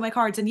don't want to show my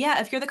cards." And yeah,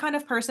 if you're the kind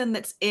of person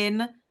that's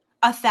in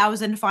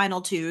 1,000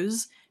 final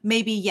twos,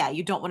 maybe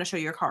you don't want to show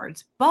your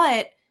cards.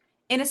 But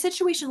in a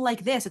situation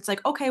like this, it's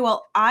like, okay,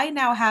 well, I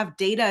now have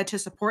data to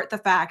support the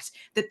fact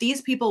that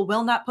these people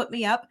will not put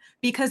me up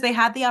because they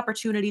had the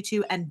opportunity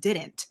to and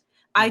didn't.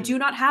 I do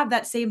not have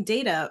that same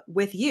data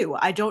with you.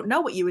 I don't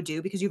know what you would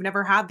do because you've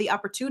never had the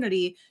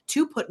opportunity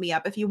to put me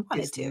up if you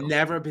wanted It's to.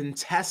 never been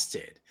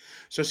tested.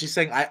 So she's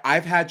saying,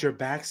 I've had your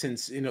back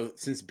since,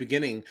 since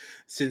beginning,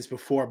 since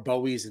before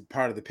Bowie's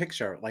part of the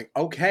picture. Like,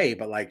 okay,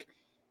 but like,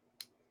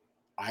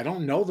 I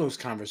don't know those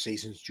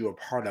conversations you were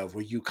part of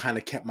where you kind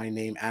of kept my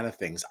name out of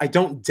things. I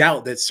don't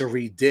doubt that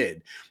Suri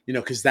did,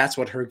 because that's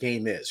what her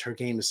game is. Her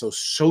game is so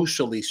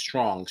socially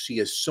strong. She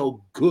is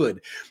so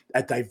good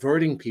at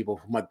diverting people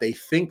from what they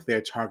think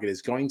their target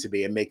is going to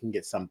be and making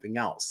it something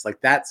else. Like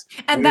that's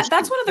And where she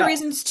that's one of the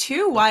excels. reasons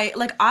too why,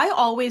 like, I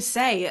always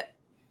say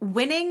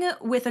winning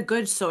with a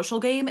good social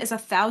game is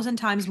 1,000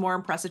 times more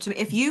impressive to me.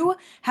 If you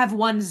have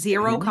won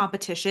 0 Mhm.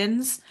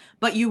 competitions,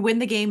 but you win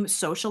the game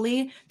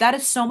socially, that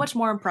is so much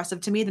more impressive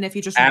to me than if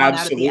you just won out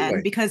at the end,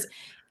 Absolutely. because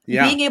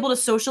Yeah, being able to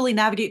socially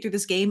navigate through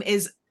this game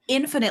is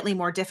infinitely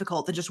more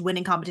difficult than just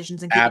winning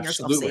competitions and keeping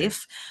yourself absolutely.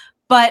 safe.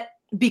 But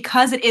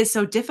because it is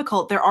so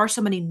difficult, there are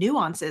so many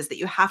nuances that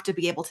you have to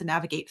be able to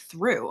navigate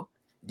through.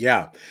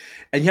 Yeah.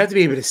 And you have to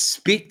be able to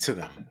speak to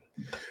them.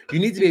 You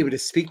need to be able to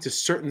speak to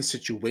certain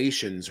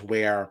situations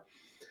where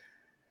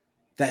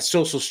that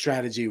social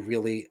strategy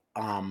really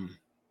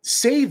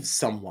saved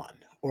someone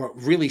or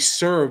really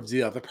served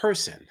the other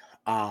person.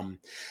 And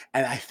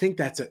I think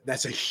that's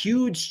a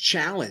huge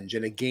challenge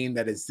in a game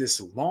that is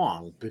this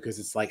long, because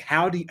it's like,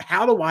 how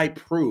do I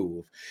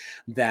prove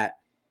that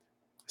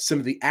some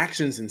of the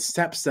actions and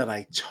steps that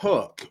I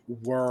took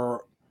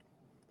were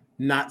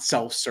not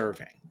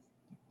self-serving?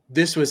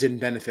 This was in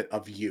benefit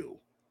of you.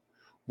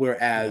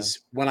 Whereas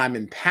when I'm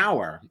in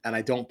power and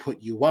I don't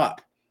put you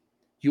up,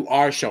 you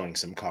are showing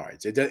some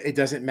cards. It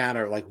doesn't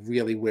matter like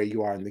really where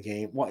you are in the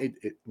game. Well, it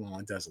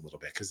does a little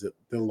bit because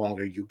the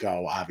longer you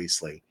go,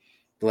 obviously,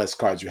 the less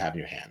cards you have in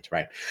your hand,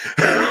 right?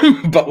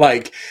 But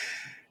like,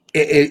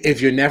 if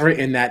you're never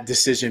in that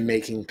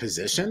decision-making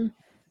position,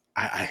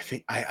 I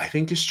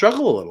think you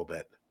struggle a little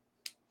bit.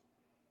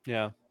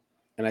 Yeah.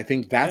 And I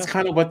think that's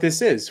kind of what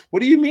this is.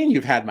 What do you mean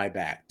you've had my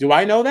back? Do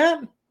I know that?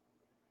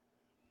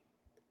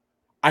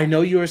 I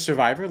know you're a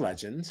Survivor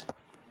legend.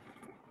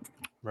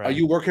 Right. Are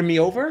you working me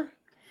over?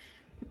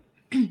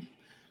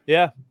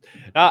 Yeah.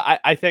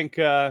 I think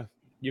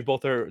you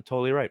both are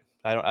totally right.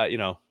 I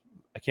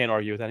can't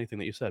argue with anything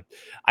that you said.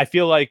 I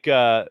feel like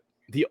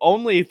the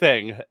only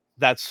thing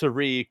that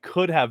Sari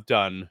could have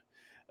done,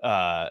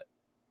 the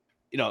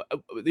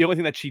only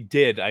thing that she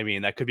did, I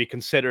mean, that could be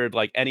considered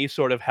like any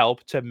sort of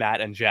help to Matt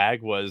and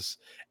Jag was,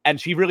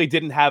 and she really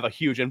didn't have a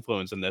huge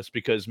influence in this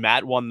because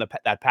Matt won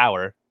that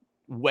power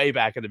way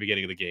back in the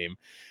beginning of the game.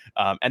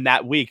 And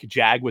that week,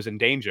 Jag was in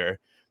danger.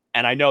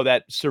 And I know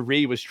that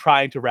Sari was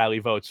trying to rally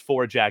votes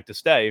for Jag to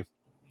stay.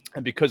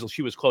 And because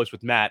she was close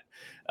with Matt,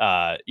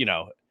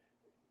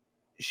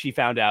 she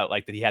found out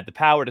like that he had the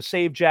power to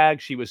save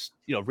Jag. She was,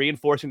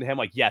 reinforcing to him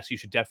like, yes, you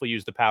should definitely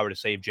use the power to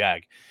save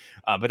Jag.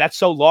 But that's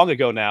so long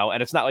ago now,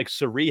 and it's not like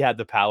Sari had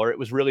the power. It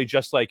was really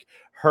just like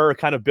her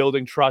kind of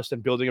building trust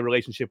and building a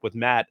relationship with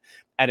Matt,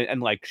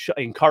 and like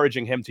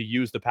encouraging him to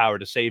use the power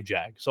to save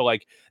Jag. So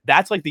like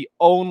that's like the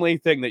only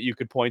thing that you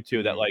could point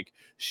to that like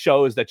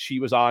shows that she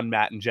was on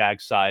Matt and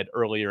Jag's side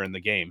earlier in the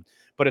game.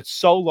 But it's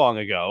so long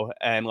ago,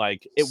 and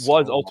like it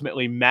was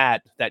ultimately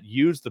Matt that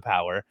used the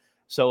power.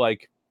 So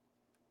like,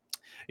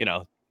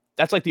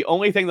 that's like the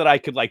only thing that I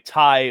could like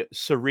tie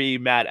Sari,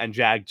 Matt, and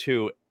Jag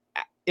to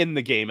in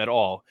the game at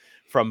all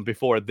from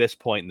before this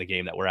point in the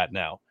game that we're at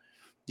now.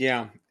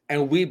 Yeah,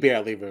 and we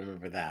barely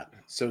remember that.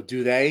 So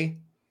do they?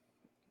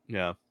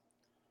 Yeah.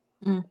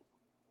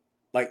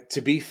 Like,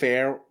 to be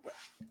fair,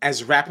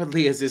 as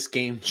rapidly as this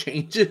game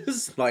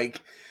changes,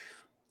 like,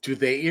 do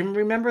they even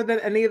remember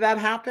that any of that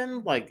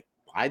happened? Like,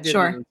 I didn't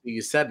Sure. until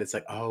you said it's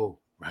like, oh,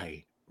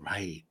 right.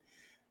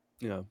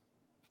 Yeah.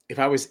 If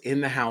I was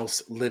in the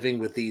house living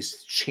with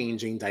these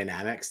changing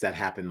dynamics that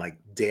happen like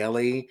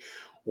daily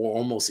or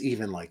almost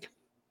even like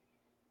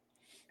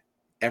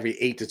every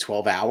 8 to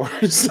 12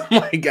 hours,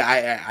 like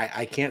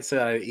I can't say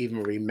that I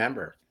even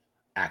remember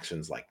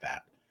actions like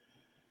that.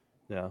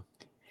 Yeah.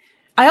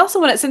 I also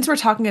want to, since we're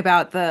talking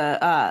about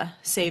the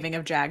saving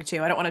of Jag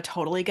too, I don't want to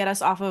totally get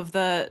us off of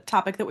the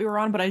topic that we were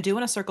on, but I do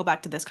want to circle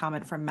back to this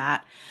comment from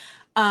Matt.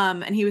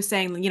 And he was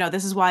saying,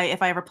 this is why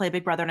if I ever play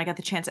Big Brother and I get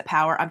the chance at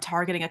power, I'm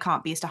targeting a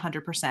comp beast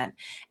 100%.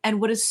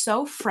 And what is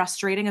so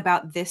frustrating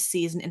about this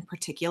season in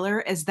particular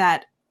is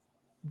that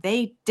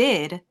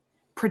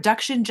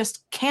production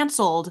just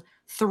canceled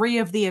 3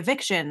 of the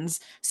evictions,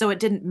 so it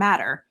didn't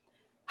matter.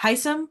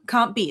 Heisem,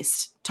 comp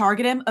beast,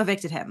 target him,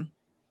 evicted him.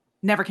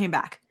 Never came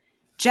back.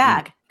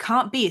 Jag,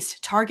 comp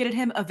beast, targeted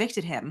him,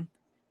 evicted him.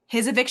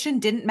 His eviction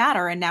didn't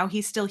matter, and now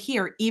he's still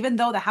here, even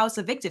though the house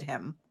evicted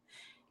him.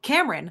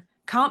 Cameron,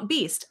 comp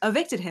beast,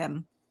 evicted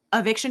him.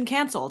 Eviction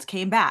canceled,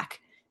 came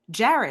back.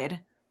 Jared,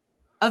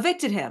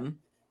 evicted him.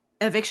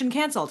 Eviction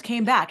canceled,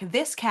 came back.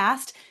 This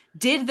cast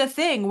did the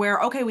thing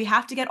where, okay, we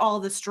have to get all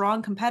the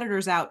strong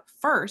competitors out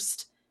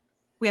first.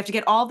 We have to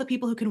get all the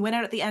people who can win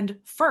out at the end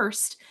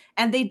first.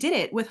 And they did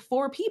it with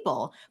 4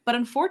 people. But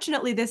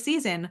unfortunately, this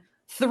season,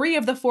 3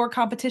 of the 4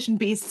 competition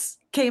beasts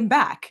came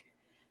back.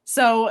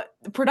 So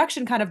the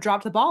production kind of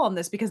dropped the ball on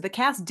this because the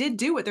cast did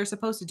do what they're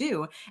supposed to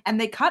do. And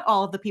they cut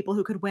all of the people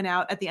who could win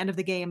out at the end of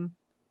the game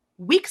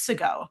weeks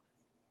ago.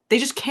 They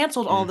just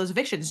canceled all of those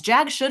evictions.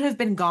 Jag should have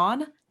been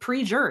gone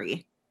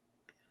pre-jury.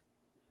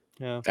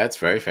 Yeah. That's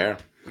very fair.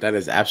 That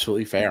is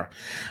absolutely fair.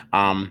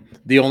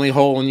 The only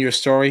hole in your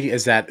story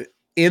is that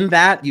in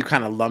that you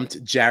kind of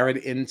lumped Jared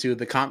into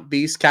the comp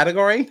beast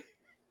category.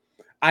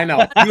 I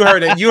know. You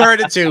heard it. You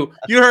heard it too.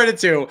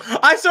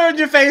 I saw it in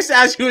your face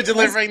as you were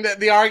delivering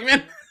the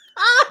argument.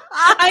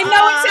 I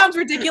know it sounds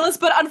ridiculous,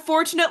 but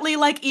unfortunately,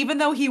 like, even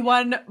though he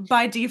won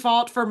by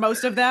default for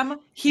most of them,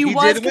 he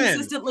was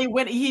consistently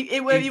winning.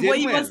 He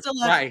was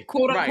still a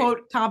quote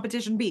unquote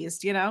competition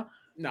beast,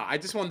 No, I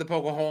just wanted to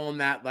poke a hole in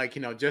that, like,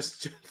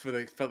 just for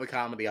the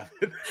comedy of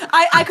it.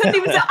 I couldn't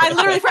even say, I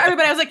literally, for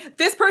everybody, I was like,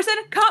 this person,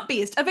 comp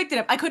beast, evicted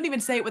him. I couldn't even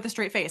say it with a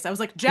straight face. I was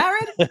like,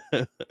 Jared,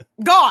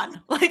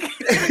 gone. Like,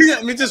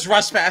 let me just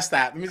rush past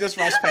that.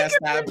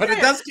 But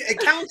it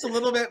counts a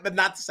little bit, but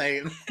not the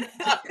same.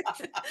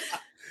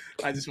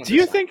 I just want. Do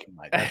you think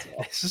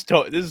this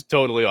is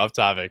totally off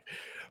topic,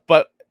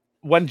 but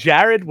when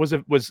Jared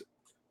was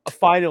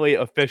finally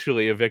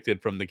officially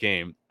evicted from the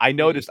game, I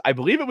noticed, I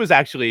believe it was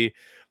actually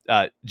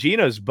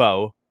Gina's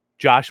beau,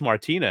 Josh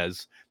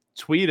Martinez,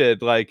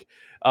 tweeted like,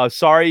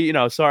 sorry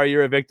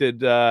you're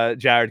evicted,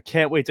 Jared.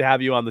 Can't wait to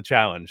have you on the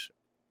challenge.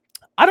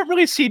 I don't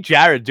really see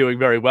Jared doing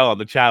very well on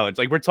the challenge.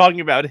 Like, we're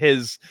talking about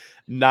his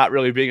not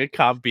really being a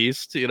comp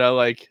beast,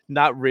 like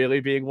not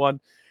really being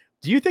one.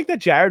 Do you think that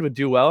Jared would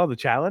do well on the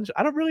challenge?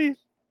 I don't really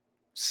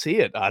see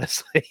it,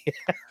 honestly.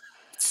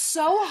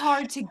 so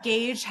hard to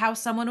gauge how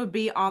someone would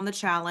be on the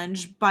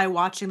challenge by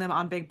watching them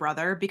on Big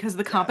Brother because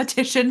the Yes.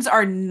 competitions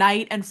are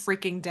night and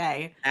freaking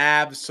day.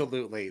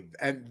 Absolutely.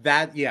 And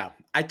that, yeah,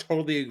 I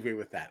totally agree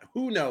with that.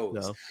 Who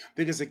knows? No.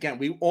 Because again,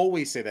 we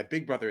always say that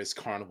Big Brother is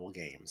carnival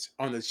games.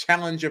 On the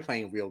challenge, you're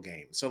playing real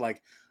games. So,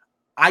 like,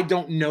 I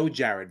don't know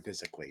Jared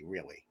physically,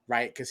 really,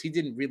 right? Because he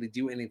didn't really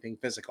do anything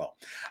physical.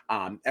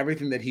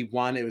 Everything that he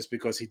won, it was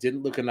because he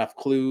didn't look enough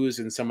clues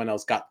and someone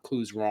else got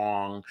clues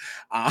wrong.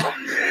 Like,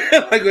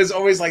 it was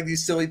always like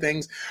these silly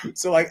things.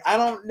 So, like, I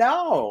don't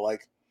know.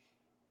 Like,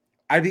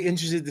 I'd be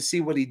interested to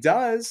see what he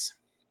does.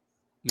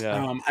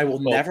 Yeah. I Well,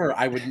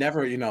 would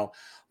never,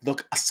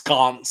 look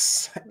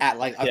askance at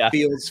like a yeah.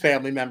 Fields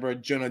family member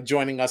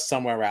joining us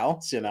somewhere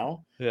else,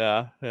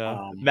 Yeah.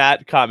 Um,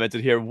 Matt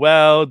commented here.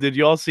 Well, did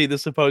you all see the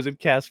supposed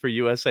cast for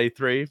USA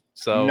 3?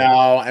 So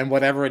no, and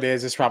whatever it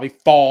is, it's probably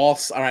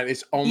false. All right,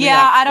 it's only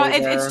Yeah, I don't.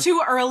 It's October.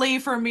 too early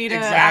for me to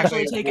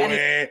Exactly, actually take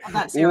any of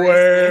that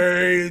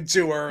seriously. way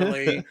too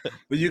early.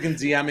 But you can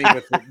DM me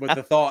with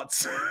the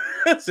thoughts.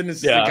 So this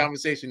is a yeah.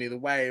 conversation either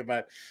way.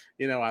 But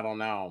I don't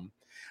know.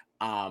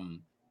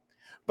 Um,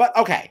 But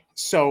okay,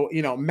 so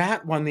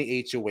Matt won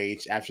the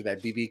HOH after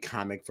that BB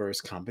Comic Verse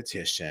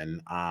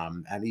competition,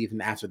 and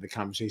even after the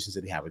conversations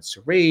that he had with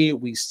Suri,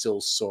 we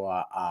still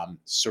saw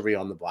Suri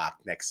on the block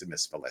next to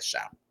Miss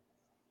Felicia,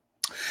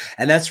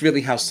 and that's really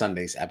how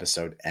Sunday's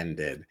episode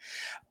ended.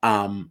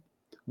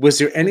 Was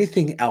there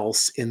anything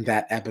else in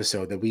that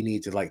episode that we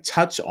need to like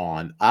touch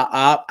on?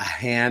 A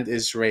hand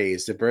is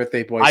raised. The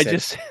birthday boy I said,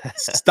 just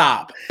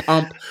 "Stop,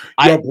 pump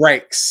I your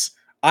brakes.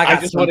 I I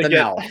got just want to something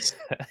get else."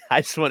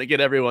 I just want to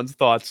get everyone's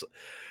thoughts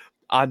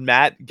on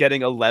Matt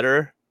getting a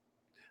letter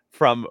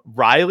from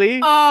Riley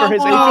for Oh,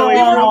 his we HOH were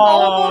win.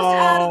 almost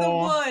out of the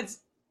Oh. woods.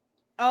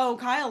 Oh,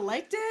 Kyle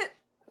liked it.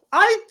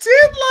 I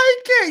did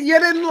like it. You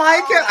didn't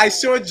like it. I Oh.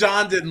 saw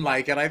John didn't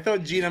like it. I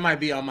thought Gina might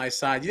be on my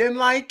side. You didn't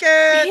like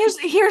it.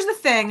 Here's the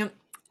thing.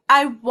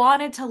 I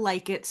wanted to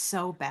like it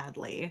so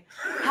badly.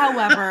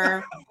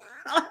 However,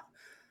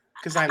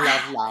 Because I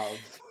love love.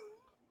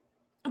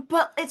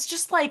 but it's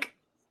just like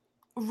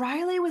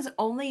Riley was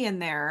only in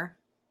there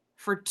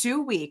for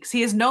 2 weeks.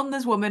 He has known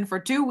this woman for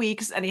 2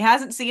 weeks and he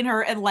hasn't seen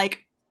her in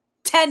like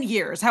 10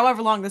 years,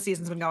 however long the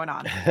season's been going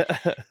on.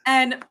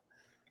 And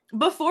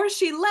before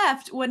she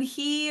left, when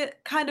he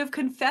kind of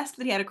confessed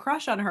that he had a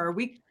crush on her,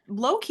 we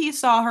low key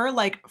saw her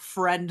like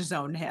friend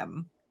zone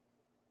him.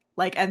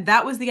 Like, and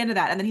that was the end of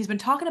that. And then he's been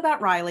talking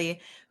about Riley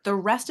the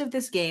rest of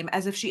this game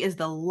as if she is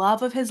the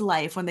love of his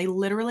life when they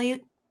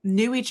literally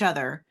knew each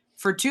other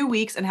for 2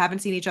 weeks and haven't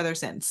seen each other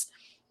since.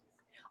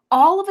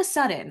 All of a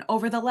sudden,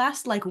 over the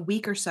last like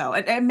week or so,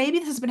 and maybe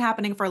this has been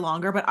happening for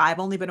longer, but I've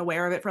only been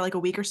aware of it for like a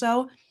week or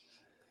so.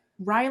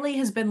 Riley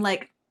has been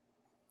like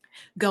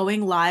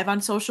going live on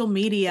social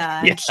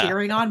media Yeah. and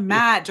cheering on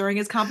Matt during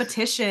his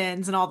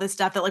competitions and all this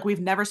stuff that like we've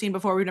never seen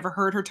before. We've never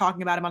heard her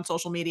talking about him on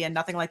social media and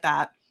nothing like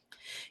that.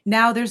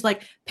 Now there's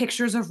like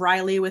pictures of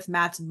Riley with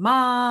Matt's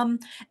mom,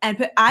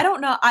 and I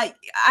don't know. I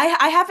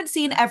haven't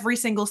seen every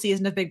single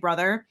season of Big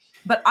Brother,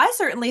 but I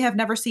certainly have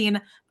never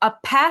seen a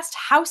past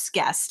house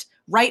guest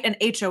write an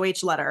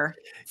HOH letter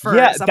for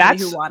Yeah, somebody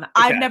who that's won.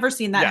 I've okay. never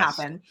seen that Yes.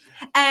 happen.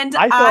 And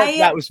I thought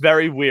that was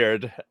very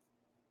weird.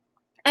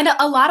 And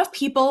a lot of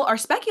people are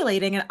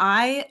speculating, and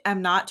I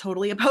am not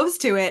totally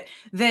opposed to it,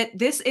 that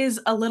this is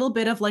a little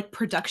bit of like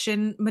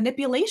production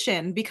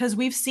manipulation because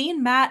we've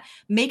seen Matt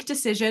make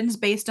decisions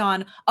based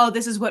on, oh,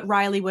 this is what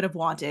Riley would have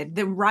wanted.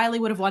 That Riley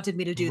would have wanted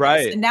me to do this.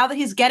 Right. And now that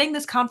he's getting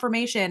this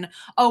confirmation,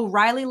 oh,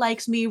 Riley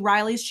likes me,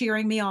 Riley's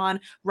cheering me on,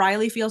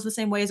 Riley feels the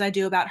same way as I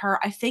do about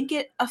her. I think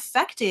it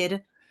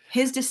affected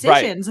his Right.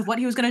 decisions of what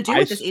he was going to do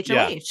with this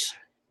Yeah. HOH.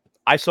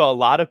 I saw a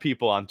lot of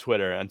people on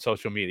Twitter and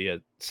social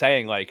media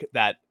saying like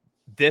that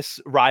this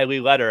Riley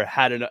letter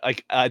had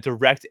a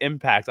direct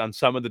impact on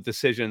some of the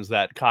decisions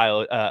that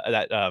Kyle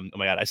oh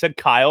my god, I said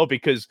Kyle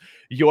because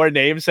your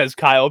name says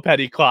Kyle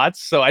Petty Klotz,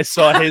 so I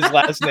saw his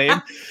last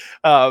name.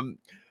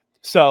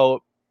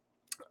 So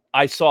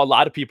I saw a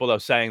lot of people though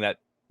saying that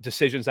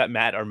decisions that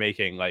Matt are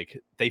making, like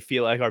they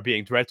feel like are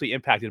being directly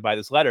impacted by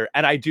this letter.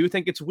 And I do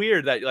think it's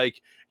weird that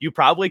like you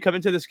probably come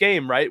into this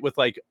game, right, with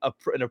like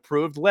an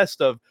approved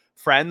list of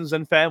friends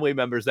and family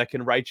members that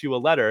can write you a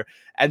letter.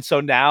 And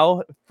so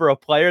now for a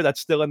player that's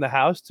still in the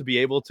house to be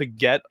able to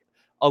get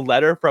a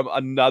letter from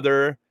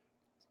another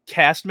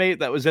castmate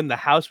that was in the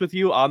house with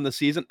you on the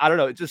season, I don't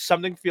know, it just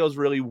something feels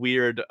really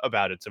weird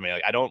about it to me.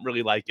 Like I don't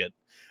really like it.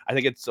 I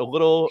think it's a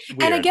little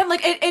weird. And again,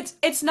 like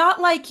it's not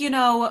like,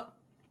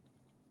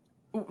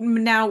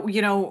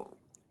 now,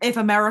 if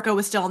America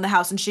was still in the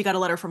house and she got a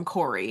letter from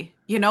Corey,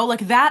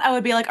 like that, I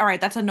would be like, all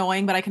right, that's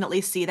annoying, but I can at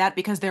least see that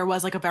because there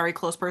was like a very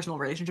close personal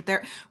relationship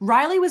there.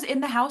 Riley was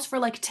in the house for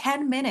like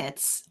 10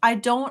 minutes.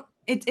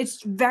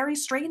 It's very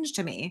strange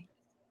to me.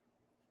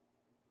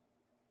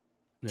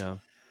 Yeah.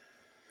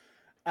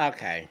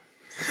 Okay.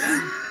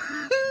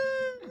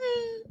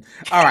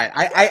 All right,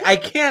 I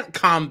can't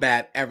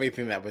combat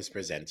everything that was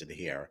presented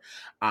here.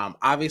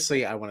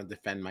 Obviously, I want to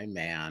defend my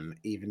man,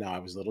 even though I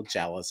was a little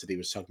jealous that he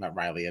was talking about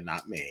Riley and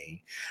not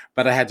me.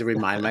 But I had to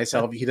remind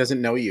myself he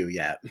doesn't know you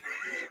yet,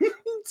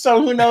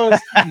 so who knows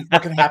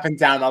what can happen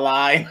down the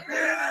line.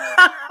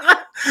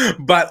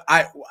 But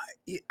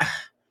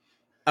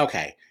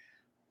okay,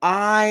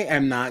 I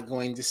am not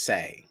going to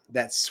say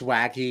that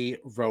Swaggy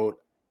wrote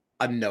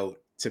a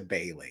note to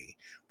Bailey,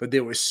 but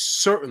there was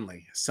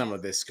certainly some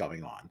of this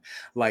going on,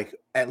 like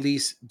at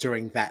least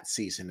during that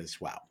season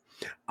as well.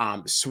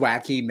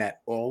 Swaggy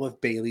met all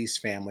of Bailey's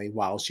family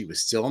while she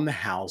was still in the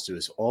house. There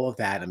was all of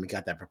that, and we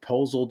got that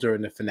proposal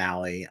during the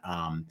finale.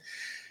 And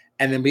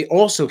then we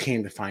also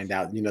came to find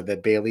out,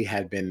 that Bailey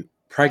had been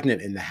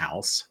pregnant in the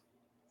house,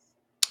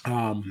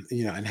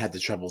 and had the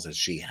troubles that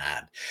she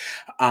had.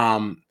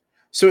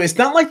 So it's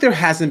not like there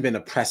hasn't been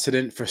a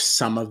precedent for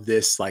some of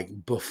this like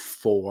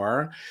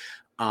before.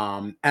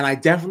 And I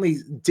definitely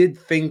did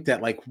think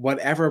that like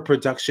whatever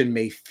production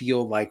may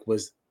feel like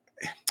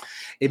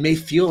it may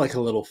feel like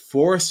a little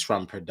forced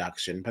from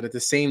production, but at the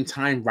same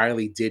time,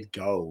 Riley did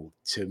go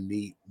to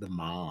meet the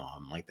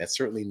mom. Like that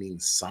certainly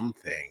means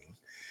something.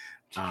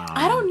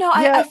 I don't know.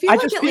 Yeah, I feel I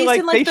like just at feel least like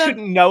in like they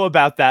shouldn't know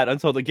about that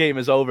until the game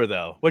is over,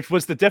 though, which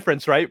was the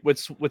difference, right? With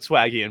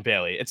Swaggy and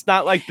Bailey. It's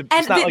not like and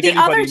the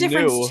other anybody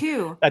difference knew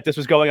too. that this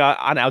was going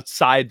on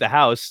outside the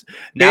house.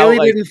 Now, Bailey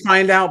like, didn't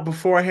find out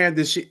beforehand.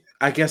 Did she?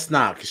 I guess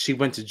not, because she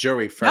went to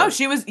jury first. No,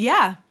 she was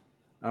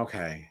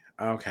Okay.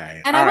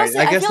 Okay. And All I will right. say,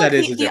 I I guess feel that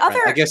like is the a different.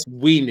 I other guess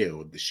we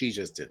knew. She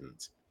just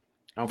didn't.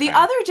 Okay. the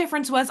other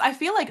difference was I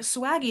feel like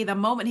Swaggy, the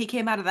moment he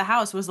came out of the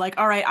house, was like,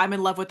 all right, I'm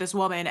in love with this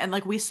woman. And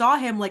like we saw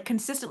him like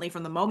consistently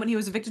from the moment he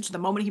was evicted to the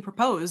moment he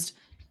proposed,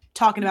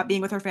 talking about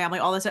being with her family,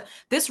 all this stuff.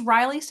 This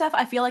Riley stuff,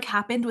 I feel like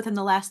happened within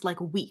the last like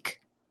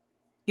week.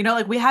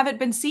 Like we haven't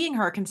been seeing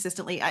her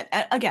consistently.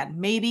 Again,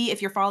 maybe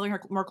if you're following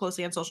her more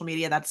closely on social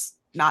media, that's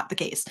not the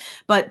case.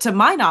 But to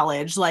my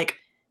knowledge, like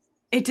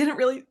it didn't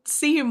really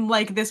seem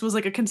like this was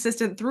like a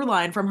consistent through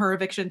line from her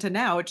eviction to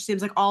now. It just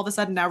seems like all of a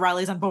sudden now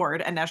Riley's on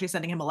board and now she's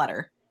sending him a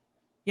letter.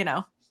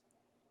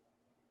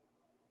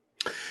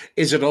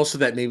 Is it also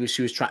that maybe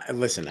she was trying?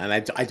 Listen, and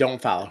I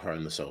don't follow her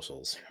in the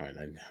socials. Right?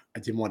 I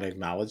didn't want to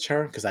acknowledge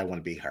her because I want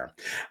to be her.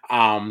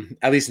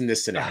 At least in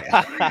this scenario.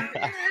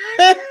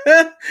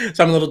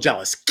 So I'm a little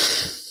jealous.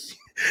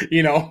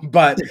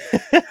 But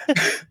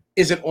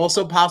is it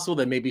also possible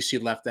that maybe she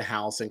left the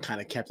house and kind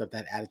of kept up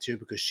that attitude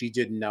because she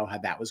didn't know how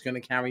that was going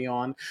to carry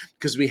on?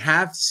 Because we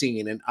have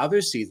seen in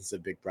other seasons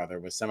of Big Brother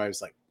where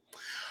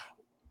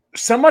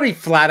somebody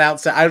flat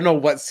out said, I don't know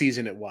what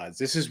season it was.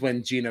 This is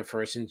when Gina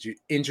first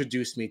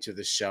introduced me to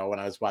the show and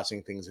I was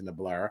watching things in the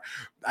blur.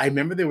 I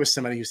remember there was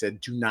somebody who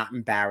said, do not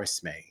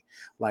embarrass me.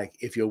 Like,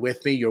 if you're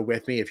with me, you're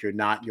with me. If you're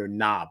not, you're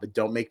not. But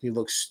don't make me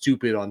look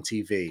stupid on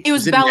TV. It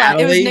was Bella.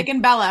 Natalie? It was Nick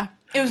and Bella.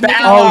 It was Nick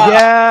and oh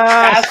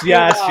Bella.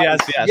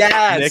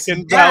 yes, Nick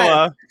and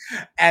Bella.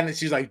 And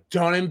she's like,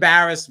 don't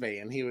embarrass me.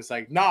 And he was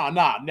like, no,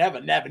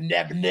 never.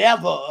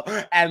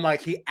 And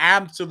like, he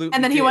absolutely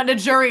And then he did. went to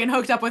jury and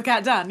hooked up with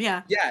Kat Dunn.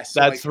 Yeah. Yes.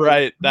 So That's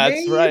right.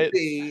 That's right.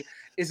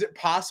 Is it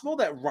possible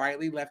that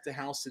Riley left the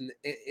house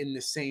in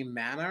the same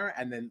manner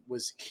and then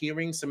was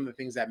hearing some of the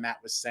things that Matt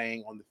was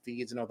saying on the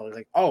feeds and all that?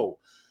 Like, oh,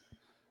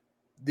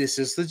 this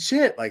is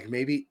legit. Like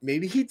maybe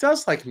he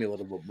does like me a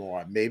little bit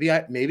more. Maybe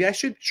I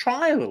should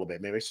try a little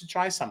bit. Maybe I should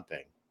try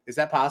something. Is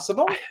that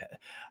possible?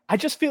 I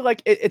just feel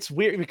like it's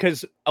weird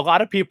because a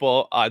lot of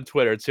people on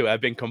Twitter too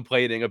have been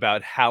complaining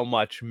about how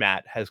much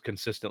Matt has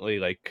consistently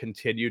like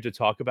continued to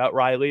talk about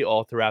Riley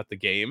all throughout the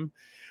game.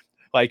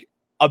 Like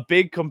a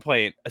big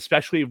complaint,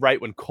 especially right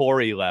when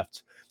Corey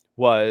left,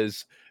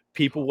 was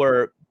people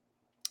were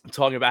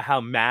talking about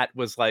how Matt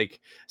was like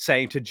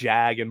saying to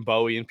Jag and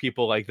Bowie and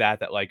people like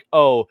that like,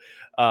 oh,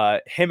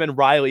 him and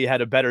Riley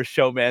had a better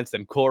showmance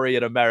than Corey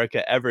and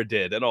America ever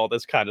did, and all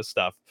this kind of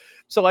stuff.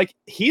 So like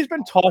he's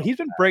been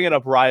bringing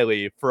up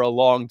Riley for a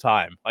long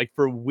time, like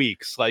for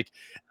weeks. Like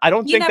I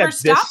don't He think never that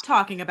stopped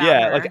talking about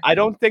her. like I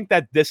don't think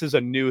that this is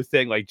a new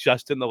thing. Like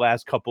just in the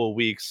last couple of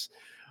weeks,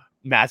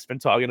 Matt's been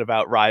talking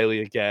about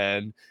Riley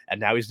again, and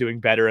now he's doing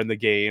better in the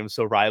game.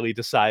 So Riley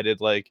decided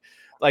like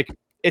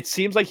it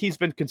seems like he's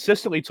been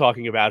consistently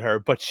talking about her,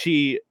 but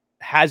she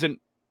hasn't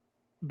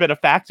been a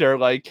factor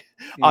like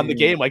on the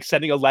game, like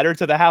sending a letter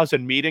to the house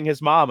and meeting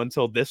his mom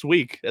until this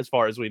week, as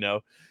far as we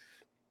know.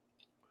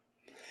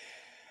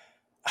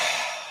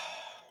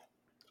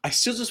 I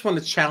still just want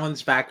to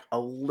challenge back a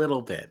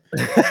little bit.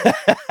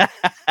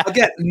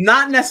 Again,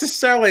 not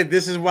necessarily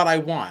this is what I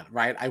want,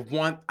 right? I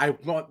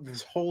want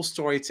this whole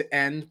story to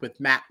end with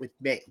Matt with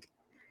Meg.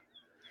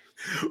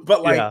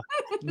 But like,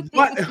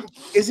 what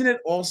isn't it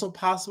also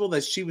possible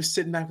that she was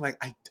sitting back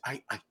like,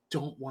 I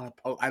don't want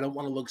to I don't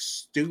want to look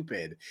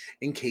stupid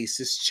in case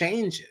this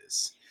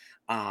changes.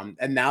 And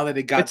now that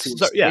it got to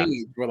a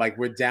stage where like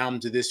we're down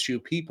to this few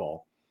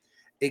people,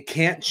 it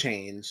can't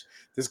change.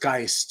 This guy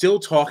is still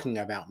talking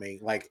about me.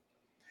 Like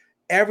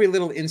every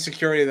little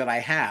insecurity that I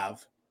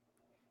have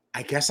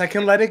I guess I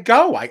can let it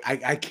go.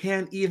 I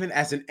can't even,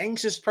 as an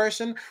anxious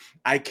person,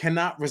 I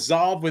cannot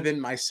resolve within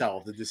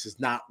myself that this is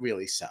not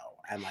really so.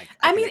 And like,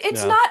 I mean,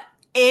 it's not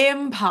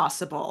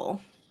impossible.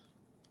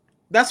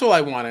 That's all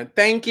I wanted.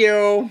 Thank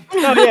you.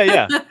 No,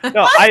 yeah.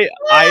 No, I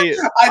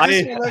just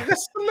wanted a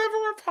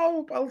sliver of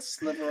hope. A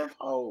sliver of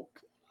hope.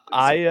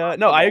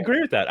 No, I agree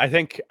with that. I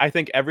think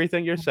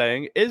everything you're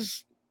saying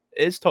is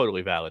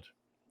totally valid.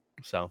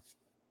 So,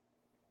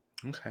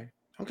 okay.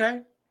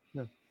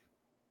 Yeah.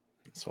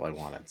 That's all I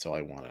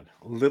wanted.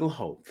 A little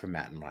hope for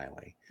Matt and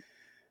Riley.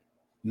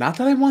 Not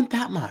that I want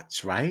that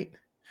much, right?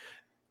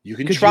 You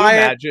can try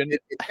it. If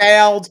it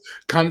failed,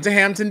 come to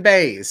Hampton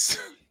Bays.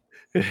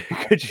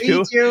 Could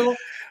you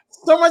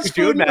so much could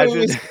food you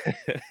imagine?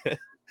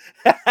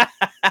 and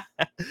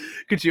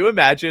Could you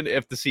imagine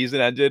if the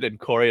season ended and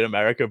Corey and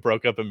America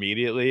broke up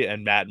immediately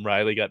and Matt and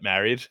Riley got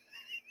married?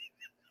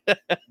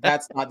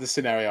 That's not the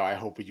scenario I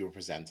hope you were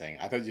presenting.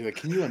 I thought you were like,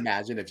 can you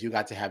imagine if you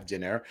got to have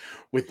dinner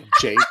with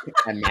Jake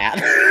and Matt?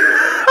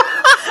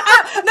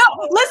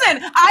 No,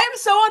 listen, I am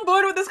so on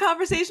board with this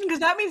conversation because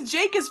that means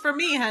Jake is for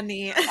me,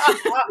 honey.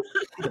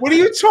 What are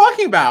you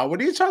talking about?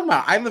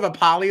 I live a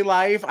poly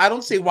life. I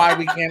don't see why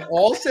we can't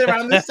all sit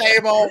around this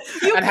table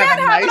You and can't have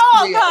a nice it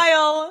all, meal.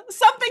 Kyle.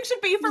 Something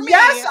should be for me.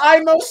 Yes, I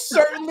most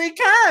certainly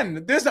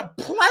can. There's a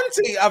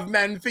plenty of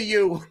men for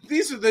you.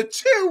 These are the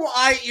two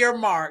I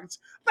earmarked.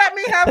 Let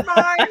me have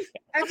mine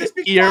and just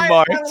be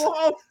earmarked.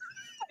 Quiet.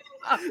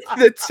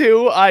 The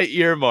two I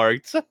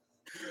earmarked.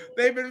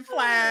 They've been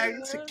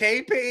flagged.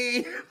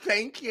 KP,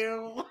 thank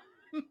you.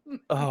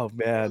 Oh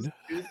man,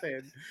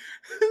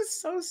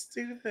 so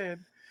stupid.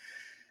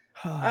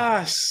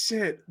 Ah,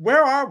 shit.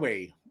 Where are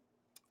we?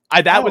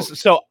 I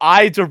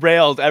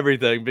derailed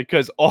everything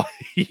because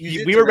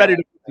we were ready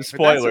to do the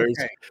spoilers.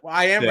 Okay. Well,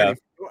 I am ready,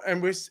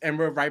 and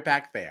we're right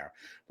back there.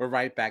 It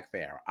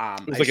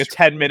was like a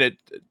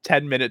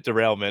 10-minute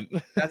derailment.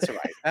 That's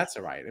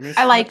all right. I mean,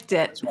 I liked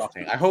it.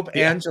 Talking. I hope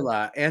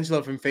Angela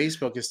from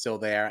Facebook is still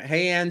there.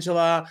 Hey,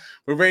 Angela,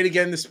 we're ready to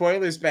get into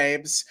spoilers,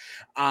 babes.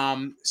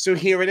 So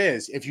here it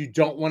is. If you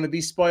don't want to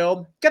be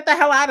spoiled, get the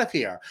hell out of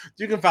here.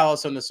 You can follow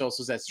us on the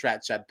socials at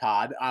Strat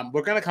Pod.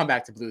 We're gonna come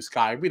back to Blue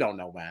Sky. We don't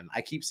know when.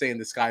 I keep saying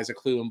the skies are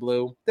blue and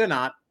blue. They're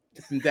not.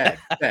 Dead.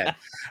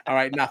 All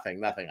right,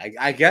 nothing.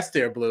 I guess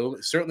they're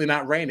blue. Certainly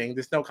not raining.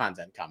 There's no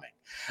content coming.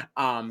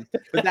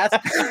 But that's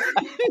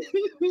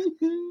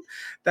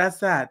that's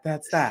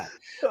that.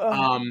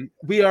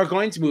 We are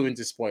going to move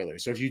into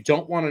spoilers. So if you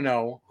don't want to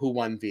know who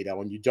won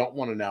veto and you don't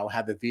want to know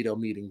how the veto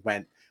meeting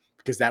went,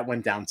 because that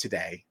went down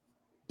today,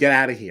 get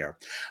out of here.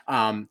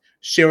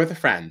 Share with a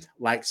friend,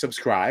 like,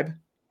 subscribe.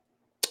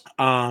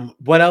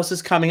 What else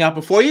is coming up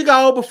before you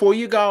go?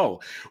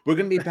 We're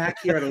going to be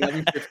back here at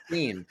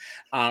 11:15,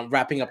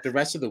 wrapping up the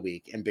rest of the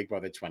week in Big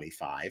Brother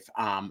 25.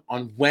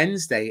 On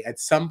Wednesday, at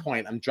some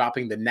point, I'm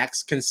dropping the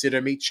next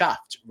Consider Me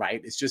Chuffed, right?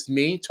 It's just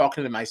me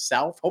talking to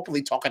myself,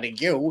 hopefully talking to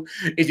you,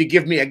 if you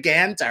give me a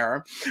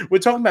gander. We're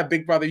talking about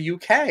Big Brother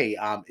UK.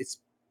 It's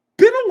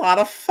been a lot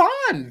of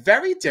fun,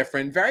 very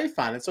different, very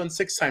fun. It's on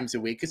 6 times a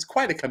week. It's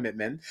quite a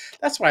commitment.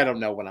 That's why I don't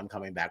know when I'm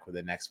coming back with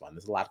the next one.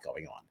 There's a lot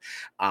going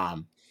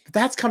on.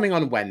 That's coming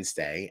on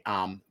Wednesday.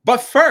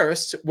 But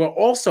first, we're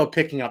also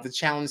picking up the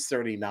Challenge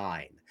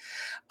 39.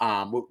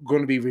 We're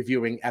going to be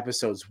reviewing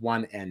episodes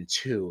 1 and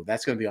 2.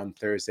 That's going to be on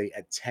Thursday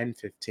at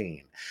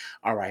 10:15.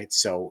 All right,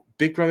 so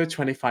Big Brother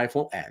 25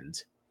 will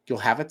end. You'll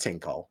have a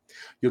tinkle.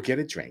 You'll get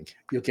a drink.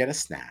 You'll get a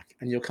snack.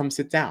 And you'll come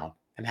sit down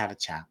and have a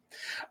chat.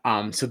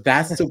 So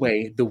that's the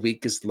way the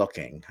week is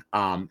looking.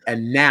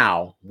 And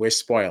now we're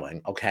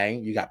spoiling, okay?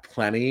 You got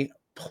plenty.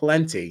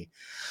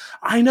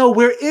 I know.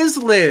 Where is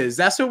Liz?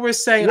 That's what we're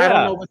saying. I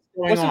don't know what's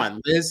going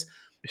on. Liz,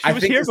 she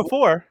was here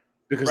before.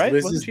 Because right?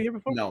 Liz Wasn't she here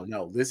before?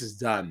 No, Liz is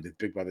done with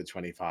Big Brother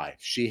 25.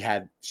 She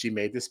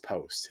made this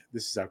post.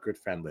 This is our good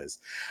friend Liz.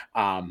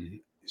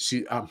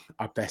 She our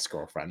best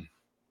girlfriend.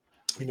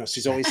 You know,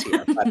 she's always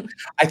here, but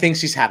I think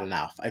she's had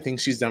enough. I think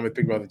she's done with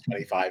Big Brother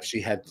 25.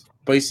 She had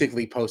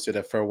basically posted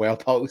a farewell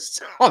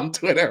post on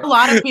Twitter. A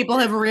lot of people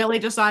have really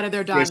decided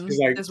they're done. She's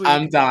like,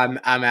 I'm done.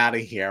 I'm out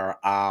of here.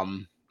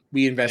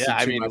 We invested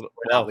too much.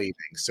 We're not leaving,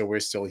 so we're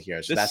still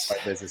here. So that's why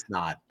Liz is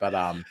not. But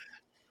I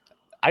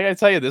gotta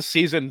tell you, this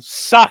season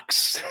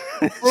sucks.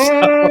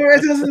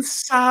 It doesn't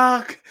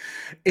suck.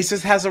 It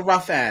just has a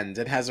rough end.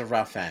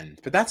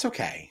 But that's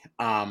okay.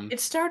 It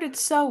started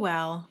so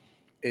well.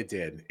 It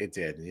did.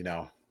 You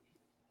know,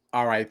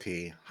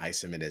 R.I.P.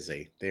 Heisem and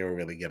Izzy. They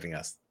were giving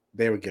us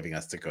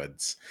the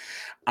goods.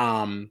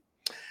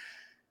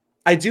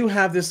 I do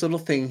have this little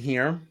thing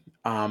here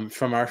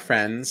from our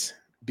friends,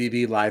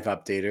 BB Live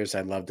Updaters.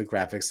 I love the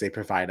graphics they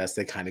provide us.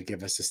 They kind of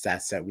give us the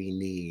stats that we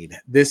need.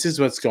 This is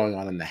what's going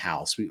on in the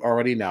house. We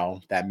already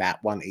know that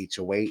Matt won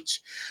HOH,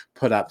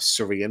 put up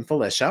Suri and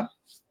Felicia.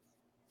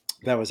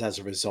 That was as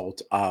a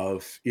result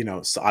of,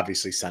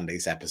 obviously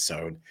Sunday's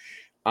episode.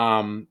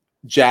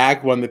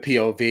 Jag won the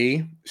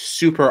POV,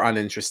 super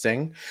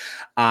uninteresting,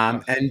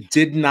 and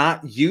did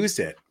not use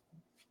it.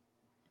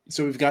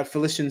 So we've got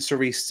Felicia and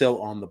Cerie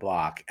still on the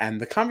block, and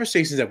the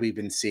conversations that we've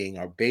been seeing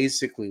are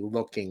basically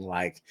looking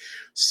like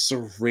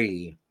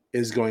Cerie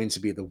is going to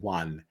be the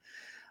one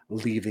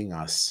leaving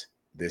us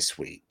this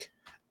week.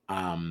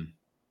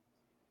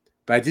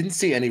 But I didn't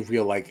see any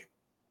real like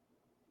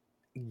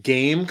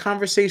game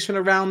conversation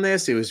around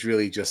this. It was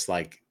really just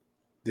like,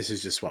 this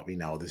is just what we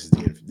know. This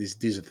is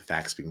these are the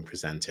facts being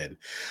presented.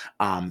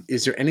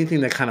 Is there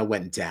anything that kind of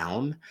went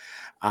down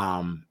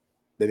that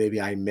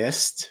maybe I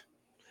missed?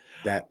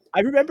 That I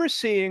remember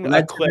seeing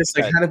led a to clip this?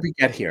 Like, that, how did we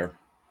get here?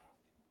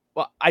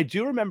 well, I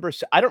do remember.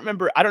 I don't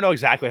remember. I don't know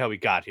exactly how we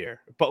got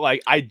here, but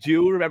like I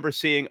do remember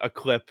seeing a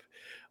clip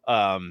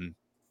that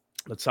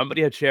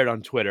somebody had shared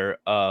on Twitter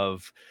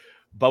of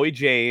Bowie,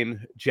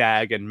 Jane,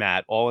 Jag, and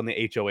Matt all in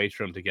the HOH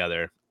room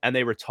together, and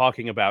they were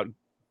talking about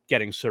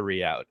getting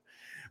Cerie out.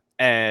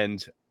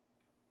 And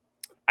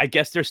I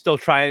guess they're still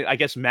trying. I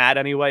guess Matt,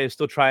 anyway, is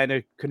still trying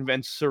to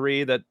convince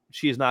Cerie that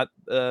she's not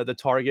the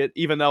target,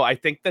 even though I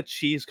think that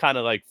she's kind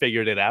of like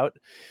figured it out.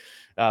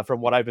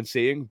 From what I've been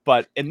seeing.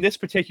 But in this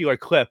particular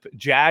clip,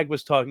 Jag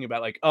was talking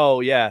about like,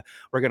 oh yeah,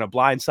 we're gonna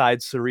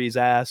blindside Cerie's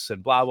ass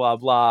and blah blah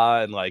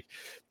blah, and like,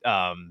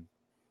 and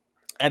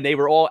they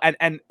were all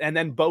and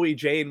then Bowie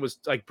Jane was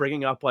like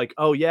bringing up like,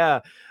 oh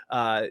yeah,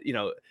 you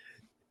know,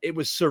 it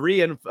was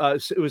Cerie and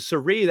it was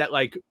Cerie that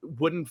like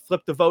wouldn't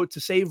flip the vote to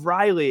save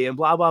Riley and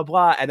blah blah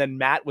blah, and then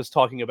Matt was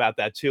talking about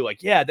that too,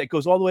 like yeah, that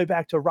goes all the way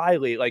back to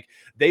Riley. Like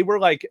they were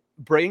like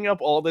bringing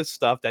up all this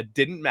stuff that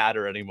didn't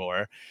matter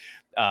anymore.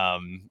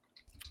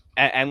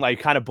 And like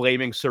kind of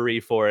blaming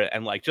Cerie for it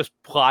and like just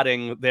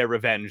plotting their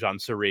revenge on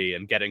Cerie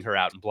and getting her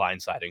out and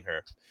blindsiding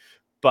her.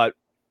 But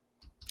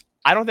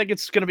I don't think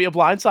it's going to be a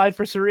blindside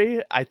for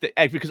Cerie. I think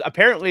because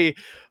apparently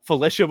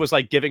Felicia was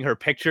like giving her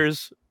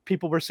pictures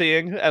people were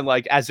seeing and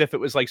like as if it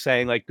was like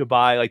saying like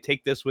goodbye, like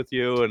take this with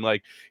you and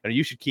like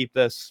you should keep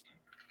this,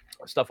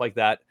 stuff like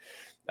that.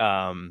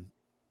 So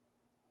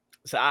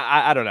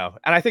I don't know,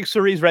 and I think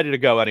Cerie's ready to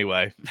go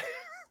anyway.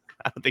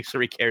 I don't think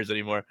Cerie cares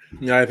anymore.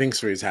 No, I think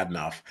Cerie's had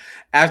enough.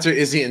 After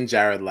Izzy and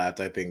Jared left,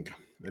 I think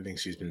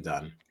she's been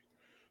done.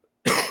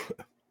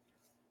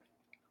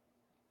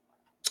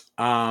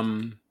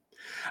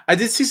 I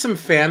did see some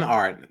fan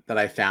art that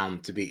I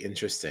found to be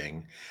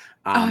interesting.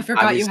 I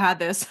forgot you had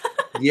this.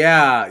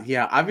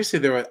 Yeah. Obviously,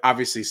 there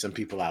were some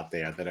people out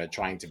there that are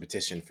trying to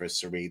petition for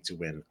Cerie to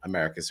win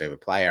America's Favorite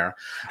Player.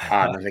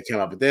 And they came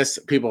up with this.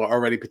 People are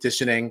already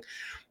petitioning.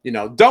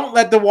 Don't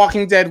let The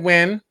Walking Dead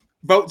win.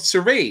 Vote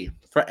Cerie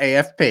for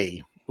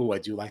AFP. Oh, I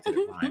do like that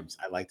it rhymes.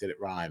 I like that it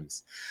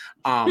rhymes.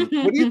 What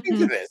do you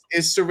think of this?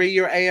 Is Cerie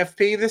your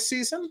AFP this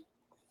season?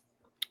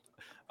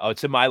 Oh,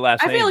 it's in my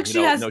last name. I feel like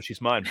she has. No,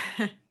 she's mine.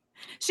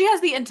 She has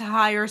the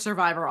entire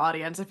Survivor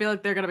audience. I feel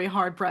like they're going to be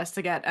hard pressed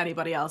to get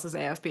anybody else's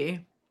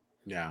AFP.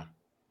 Yeah.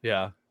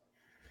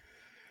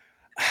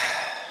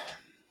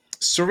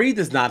 Cerie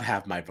does not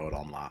have my vote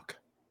on lock.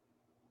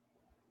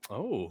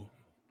 Oh,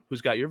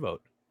 who's got your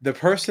vote? The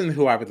person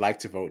who I would like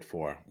to vote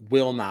for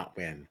will not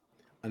win.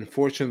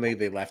 Unfortunately,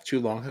 they left too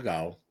long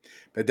ago,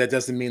 but that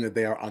doesn't mean that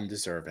they are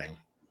undeserving.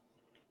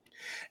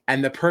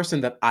 And the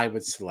person that I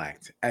would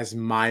select as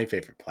my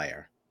favorite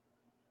player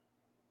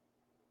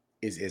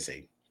is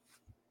Izzy.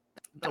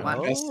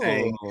 I'm just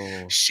saying,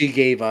 she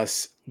gave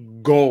us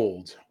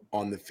gold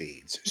on the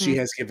feeds. She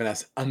has given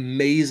us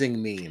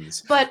amazing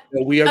memes. But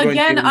we are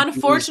again, going to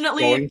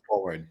unfortunately, going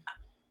forward.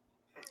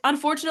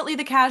 Unfortunately,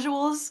 the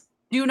casuals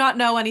do not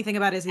know anything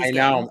about Izzy's game. I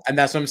know, and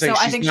that's what I'm saying.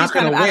 So I think she's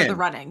kind of out of the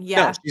running.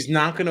 Yeah, no, she's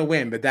not going to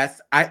win. But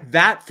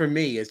that for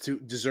me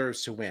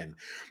deserves to win.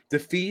 The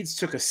feeds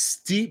took a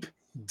steep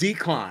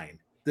decline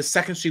the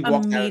second she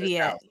walked out of the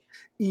house.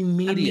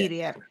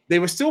 Immediate. They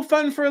were still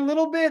fun for a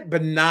little bit,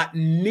 but not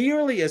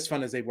nearly as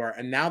fun as they were.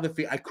 And now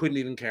I couldn't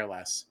even care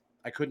less.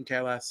 I couldn't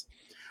care less.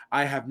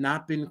 I have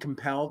not been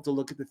compelled to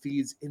look at the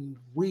feeds in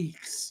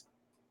weeks.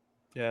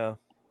 Yeah.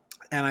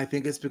 And I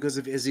think it's because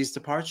of Izzy's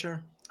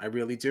departure. I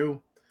really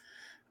do.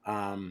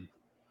 And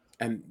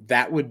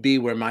that would be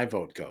where my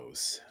vote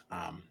goes.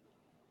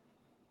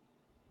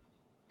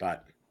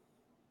 But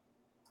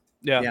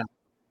yeah.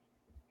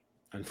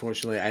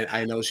 Unfortunately,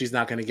 I know she's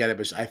not going to get it,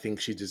 but I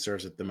think she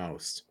deserves it the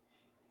most.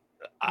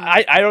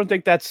 I don't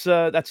think that's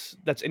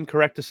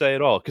incorrect to say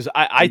at all, because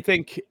I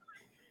think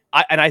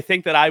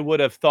that I would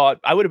have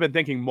been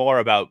thinking more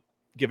about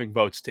giving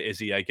votes to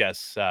Izzy, I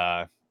guess,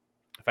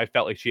 if I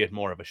felt like she had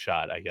more of a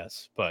shot, I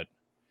guess. But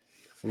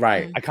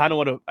right, I kind of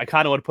want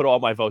to put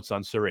all my votes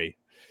on Cerie,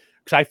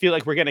 because I feel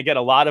like we're going to get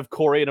a lot of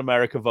Corey and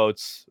America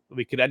votes.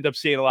 We could end up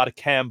seeing a lot of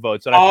Cam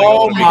votes. And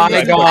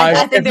my God!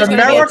 I think there's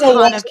going to be a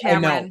ton of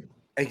Cameron.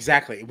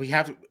 Exactly. We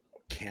have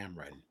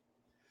Cameron.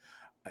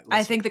 Listen,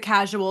 I think the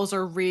casuals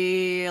are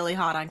really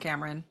hot on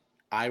Cameron.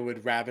 I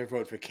would rather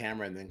vote for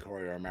Cameron than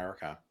Corey or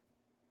America.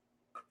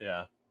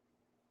 Yeah.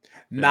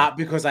 Not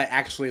because I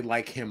actually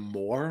like him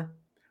more,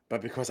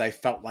 but because I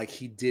felt like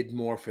he did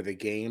more for the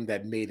game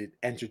that made it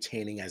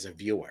entertaining as a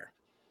viewer.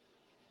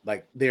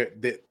 Like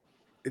it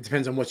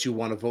depends on what you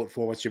want to vote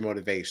for. What's your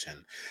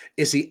motivation?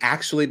 Is he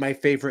actually my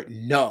favorite?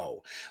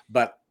 No,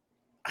 but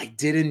I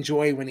did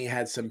enjoy when he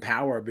had some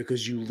power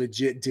because you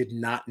legit did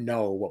not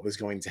know what was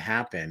going to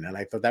happen. And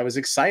I thought that was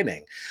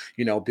exciting,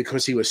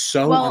 because he was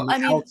so on Well, the I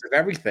mean, outs of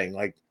everything.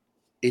 Like,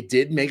 it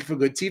did make for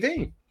good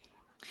TV.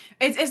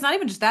 it's not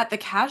even just that. The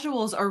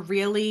casuals are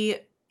really,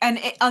 and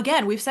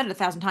again, we've said it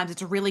 1,000 times.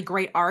 It's a really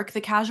great arc.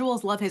 The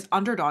casuals love his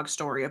underdog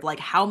story of like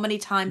how many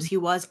times he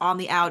was on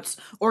the outs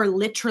or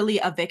literally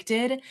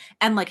evicted,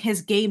 and like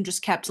his game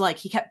just kept like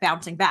he kept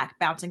bouncing back,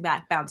 bouncing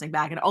back, bouncing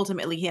back, and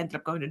ultimately he ended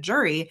up going to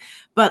jury.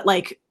 But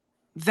like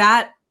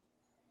that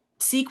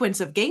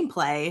sequence of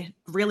gameplay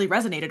really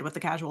resonated with the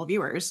casual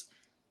viewers.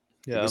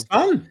 It Yeah. was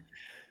fun.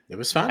 It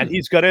was fun. And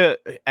he's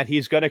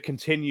gonna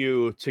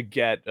continue to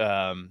get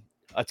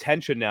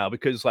attention now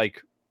because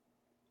like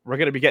we're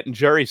gonna be getting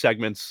jury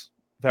segments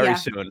very Yeah.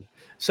 soon.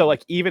 So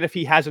like even if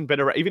he hasn't been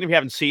around, even if you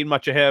haven't seen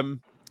much of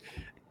him,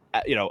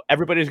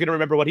 everybody's gonna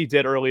remember what he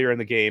did earlier in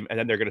the game, and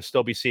then they're gonna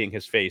still be seeing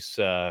his face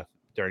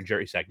during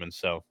jury segments.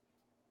 So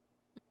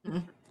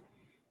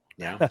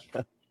Yeah.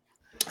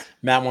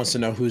 Matt wants to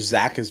know who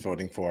Zach is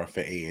voting for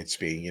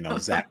AHB.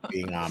 Zach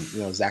being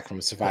Zach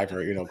from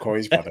Survivor,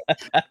 Corey's brother,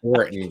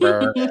 Orton.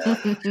 Who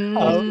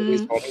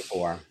he's voting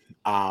for.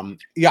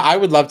 Yeah, I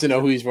would love to know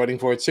who he's voting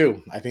for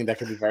too. I think that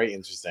could be very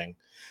interesting.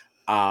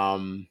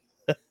 Stop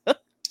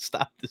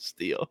the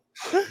steal.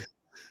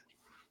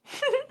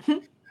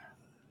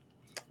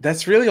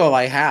 That's really all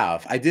I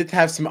have. I did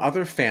have some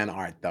other fan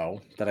art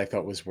though that I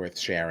thought was worth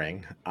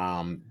sharing.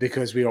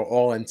 Because we are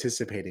all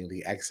anticipating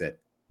the exit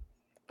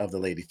of the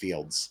Lady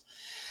Fields.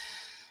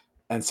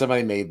 And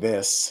somebody made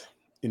this,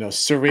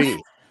 Suri,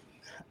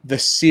 the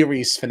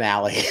series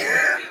finale.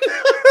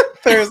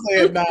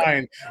 Thursday at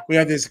 9. We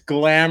have this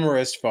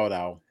glamorous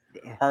photo.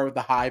 Her with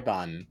the high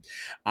bun,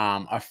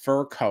 a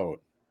fur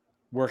coat,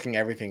 working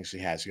everything she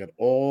has. She got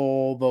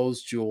all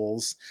those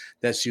jewels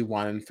that she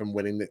won from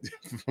winning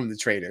from the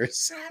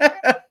traders.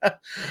 But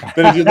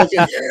if you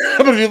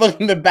look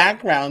in the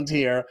background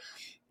here,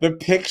 the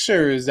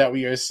pictures that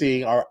we are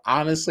seeing are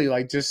honestly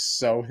like just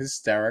so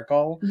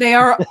hysterical. They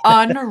are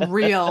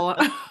unreal.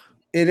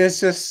 It is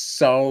just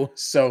so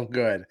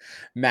good.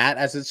 Matt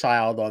as a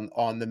child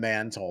on the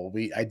mantle.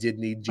 I did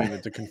need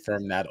Gina to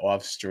confirm that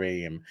off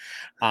stream.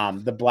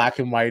 The black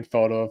and white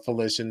photo of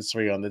Felicia and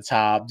Sri on the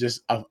top,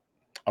 just a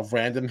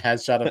random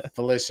headshot of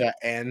Felicia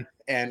and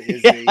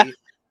Izzy.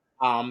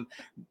 Yeah.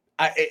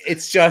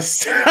 It's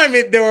just, I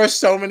mean, there are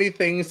so many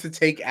things to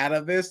take out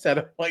of this that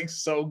are like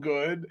so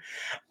good.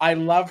 I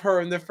love her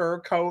in the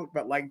fur coat,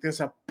 but like there's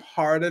a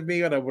part of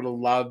me that I would have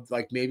loved,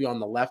 like maybe on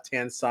the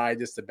left-hand side,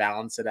 just to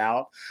balance it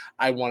out.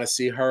 I want to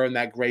see her in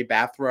that gray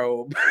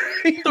bathrobe.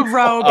 The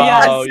robe,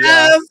 Oh,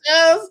 yes.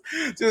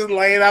 Just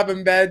laying up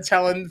in bed,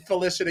 telling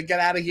Felicia to get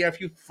out of here if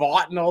you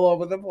farting all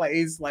over the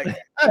place. Like,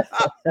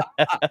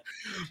 but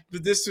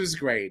this was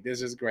great.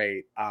 This is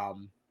great.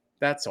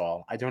 That's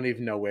all. I don't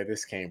even know where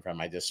this came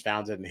from. I just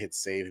found it and hit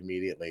save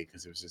immediately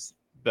because it was just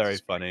very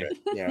funny.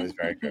 Yeah, it was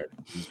very good.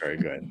 It was very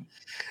good.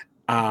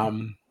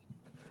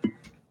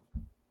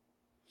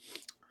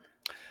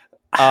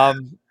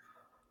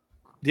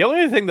 The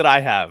only thing that I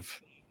have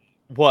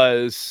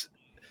was,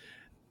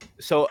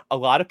 so a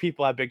lot of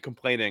people have been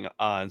complaining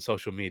on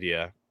social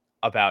media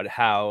about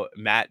how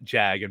Matt,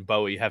 Jag, and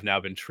Bowie have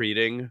now been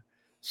treating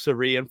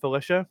Suri and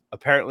Felicia.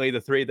 Apparently, the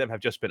three of them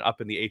have just been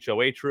up in the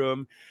HOH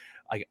room,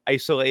 like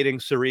isolating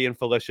Suri and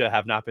Felicia,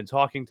 have not been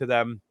talking to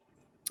them.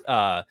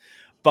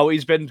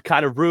 Bowie's been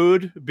kind of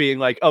rude, being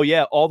like, oh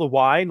yeah, all the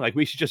wine, like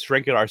we should just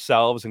drink it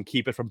ourselves and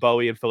keep it from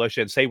Bowie and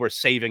Felicia and say we're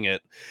saving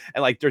it.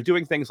 And like they're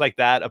doing things like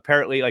that.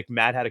 Apparently, like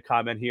Matt had a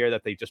comment here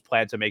that they just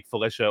plan to make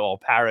Felicia all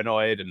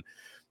paranoid. And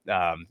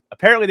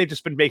apparently they've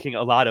just been making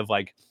a lot of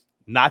like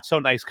not so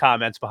nice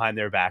comments behind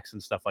their backs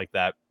and stuff like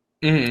that.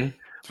 Mm-hmm.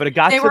 But it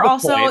got they to were the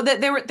also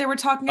point. they were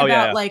talking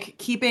about like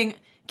keeping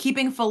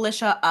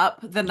Felicia up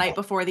the night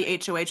before the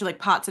HOH with like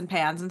pots and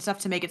pans and stuff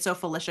to make it so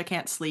Felicia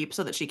can't sleep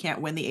so that she can't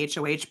win the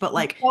HOH, but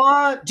like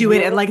do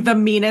it in like the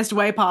meanest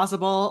way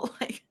possible.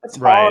 Like, that's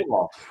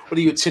horrible. What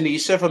are you,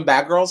 Tanisha from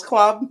Bad Girls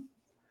Club?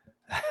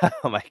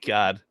 Oh my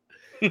God.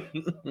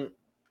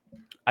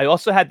 I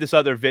also had this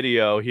other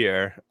video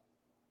here.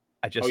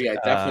 I definitely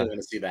want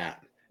to see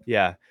that.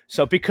 Yeah.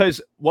 So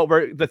because what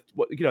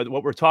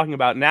we're talking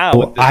about now,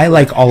 I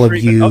like all of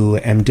you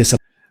am disappointed.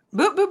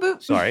 Boop boop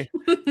boop. Sorry.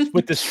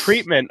 With this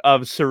treatment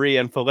of Suri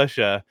and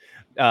Felicia,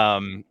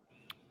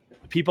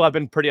 people have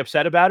been pretty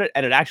upset about it,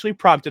 and it actually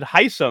prompted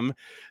Heisem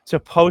to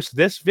post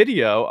this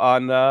video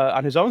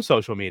on his own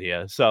social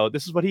media. So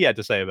this is what he had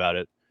to say about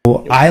it.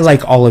 I,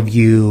 like all of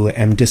you,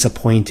 am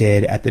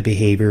disappointed at the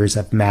behaviors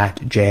of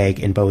Matt, Jag,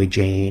 and Bowie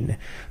Jane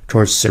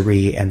towards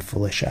Suri and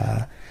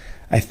Felicia.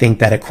 I think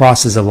that it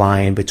crosses a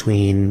line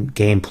between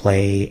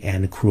gameplay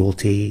and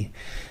cruelty,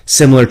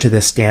 similar to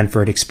the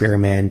Stanford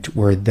experiment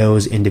where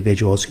those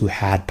individuals who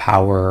had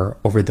power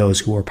over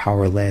those who were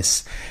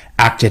powerless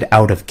acted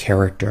out of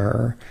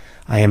character.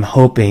 I am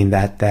hoping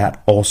that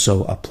that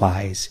also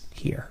applies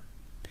here,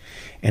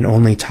 and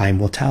only time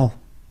will tell.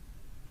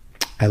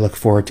 I look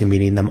forward to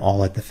meeting them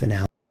all at the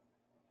finale.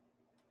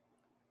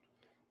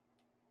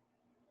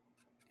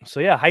 So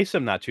yeah,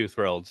 Heisem not too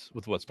thrilled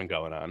with what's been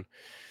going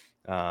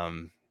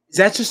on. Is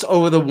that just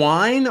over the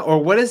wine,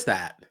 or what is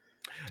that?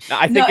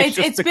 I No, think it's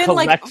just it's the been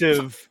like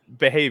collective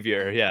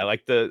behavior. Yeah,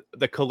 like the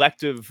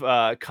collective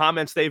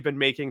comments they've been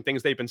making,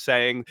 things they've been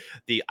saying,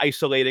 the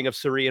isolating of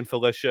Suri and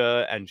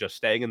Felicia, and just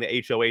staying in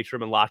the HOH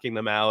room and locking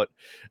them out,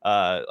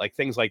 like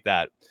things like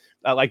that.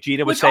 Like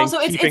Gina was which saying, also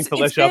keeping it's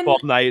Felicia up been all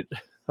night.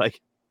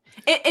 Like,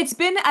 it's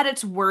been at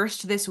its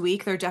worst this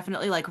week. They're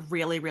definitely like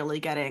really, really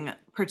getting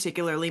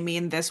particularly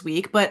mean this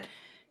week, but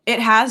it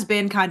has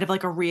been kind of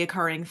like a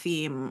reoccurring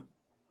theme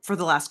for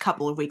the last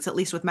couple of weeks, at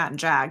least with Matt and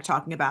Jag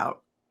talking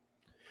about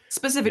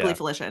specifically yeah.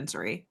 Felicia and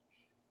Suri.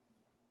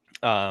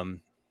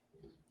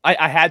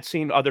 I had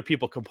seen other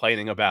people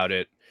complaining about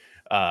it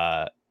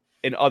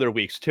in other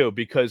weeks too,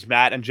 because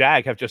Matt and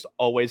Jag have just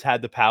always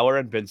had the power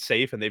and been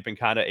safe, and they've been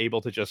kind of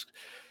able to just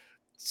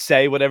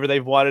say whatever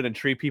they've wanted and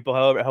treat people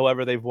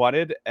however they've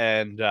wanted.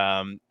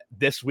 And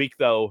this week,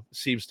 though,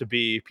 seems to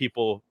be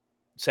people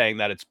saying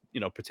that it's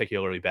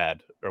particularly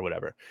bad or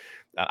whatever.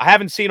 I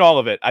haven't seen all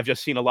of it. I've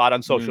just seen a lot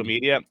on social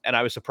media, and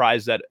I was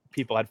surprised that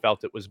people had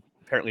felt it was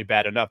apparently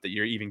bad enough that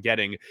you're even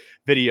getting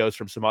videos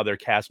from some other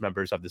cast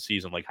members of the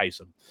season, like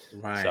Heisem.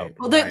 Right. So,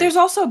 Well, right.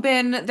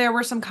 there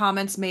were some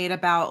comments made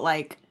about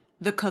like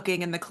the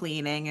cooking and the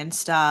cleaning and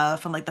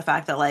stuff, and like the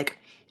fact that like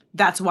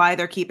that's why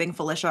they're keeping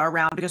Felicia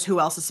around because who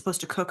else is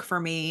supposed to cook for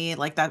me?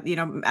 Like that,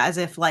 as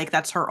if like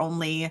that's her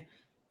only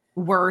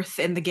worth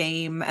in the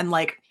game. And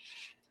like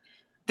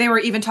they were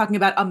even talking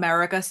about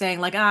America saying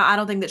like, I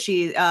don't think that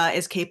she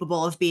is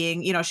capable of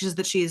being, she says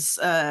that she's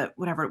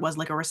whatever it was,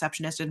 like a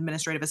receptionist,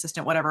 administrative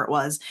assistant, whatever it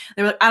was.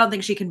 They were like, I don't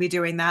think she can be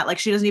doing that. Like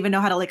she doesn't even know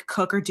how to like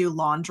cook or do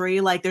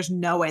laundry. Like there's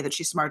no way that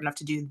she's smart enough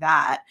to do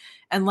that.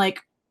 And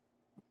like,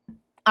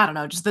 I don't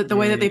know, just the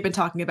way that they've been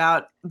talking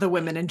about the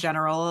women in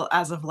general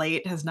as of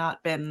late has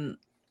not been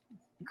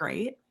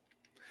great.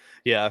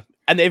 yeah.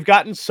 And they've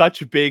gotten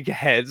such big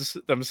heads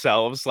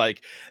themselves.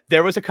 Like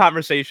there was a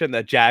conversation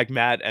that Jag,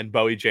 Matt, and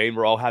Bowie Jane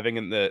were all having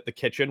in the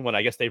kitchen when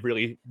I guess they've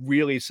really,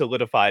 really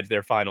solidified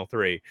their final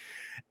three.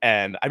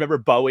 And I remember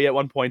Bowie at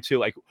one point too,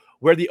 like,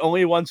 we're the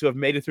only ones who have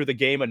made it through the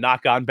game and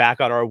not gone back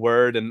on our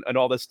word and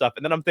all this stuff.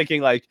 And then I'm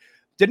thinking, like,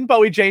 didn't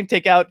Bowie Jane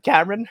take out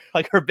Cameron,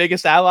 like her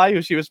biggest ally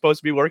who she was supposed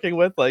to be working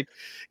with? Like,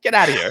 get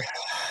out of here.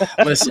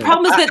 Listen, The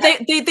problem is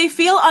that they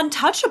feel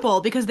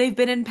untouchable because they've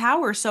been in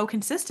power so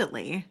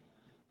consistently.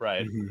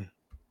 Right.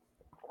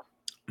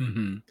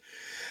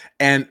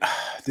 And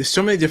there's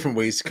so many different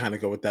ways to kind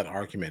of go with that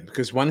argument,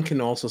 because one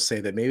can also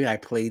say that maybe I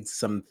played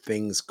some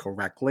things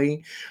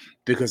correctly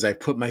because I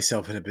put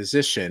myself in a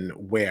position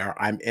where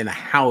I'm in a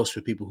house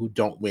with people who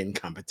don't win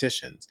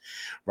competitions,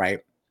 right?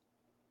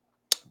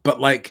 But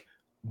like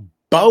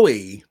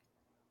Bowie,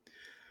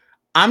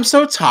 I'm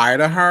so tired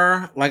of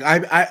her. Like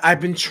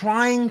I've been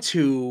trying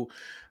to,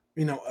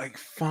 like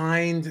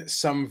find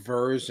some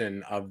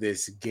version of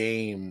this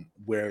game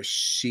where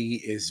she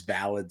is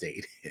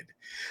validated,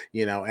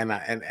 and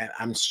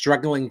I'm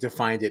struggling to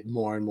find it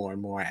more and more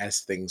and more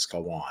as things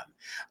go on.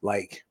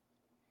 Like,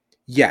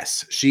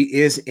 yes, she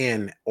is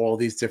in all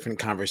these different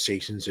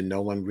conversations and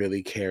no one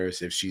really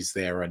cares if she's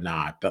there or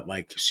not, but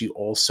like she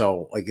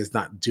also like is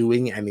not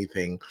doing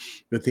anything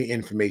with the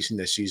information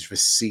that she's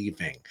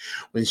receiving.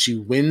 When she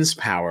wins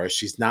power,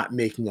 she's not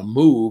making a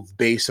move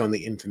based on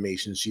the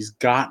information she's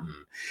gotten.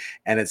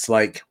 And it's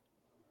like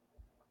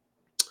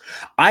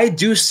I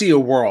do see a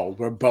world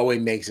where Bowie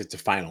makes it to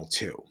final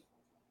two.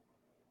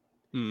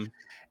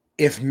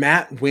 If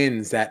Matt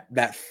wins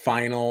that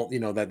final,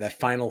 that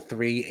final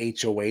 3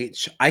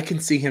 HOH, I can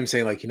see him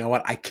saying, like, you know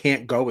what, I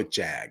can't go with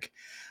Jag.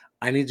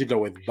 I need to go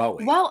with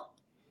Bowie. Well,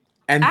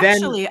 And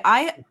actually,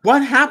 then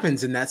what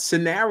happens in that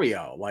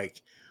scenario?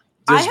 Like,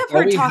 I does have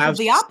heard Bowie talk have of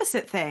the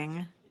opposite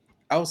thing.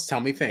 else?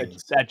 Tell me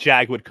things. That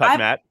Jag would cut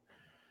Matt.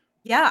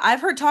 Yeah, I've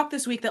heard talk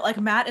this week that like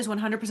Matt is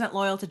 100%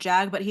 loyal to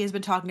Jag, but he has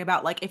been talking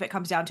about like if it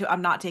comes down to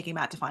I'm not taking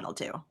Matt to final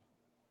two.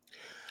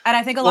 And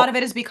I think a lot of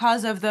it is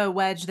because of the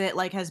wedge that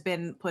like has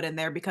been put in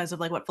there because of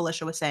like what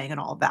Felicia was saying and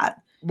all of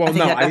that. Well, I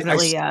think no, that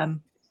definitely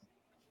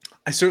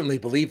I certainly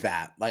believe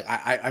that. Like,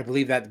 I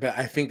believe that, but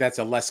I think that's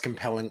a less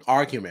compelling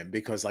argument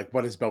because, like,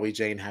 what does Bowie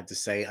Jane have to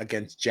say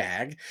against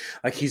Jag?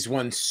 Like, he's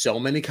won so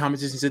many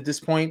competitions at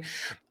this point.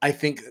 I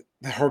think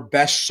her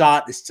best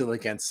shot is still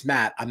against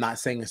Matt. I'm not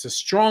saying it's a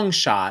strong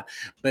shot,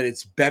 but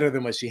it's better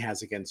than what she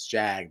has against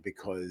Jag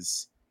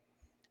because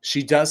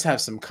she does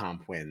have some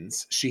comp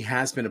wins. She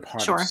has been a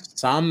part of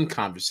some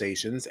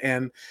conversations,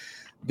 and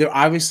there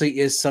obviously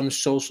is some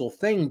social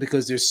thing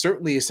because there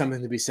certainly is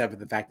something to be said for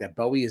the fact that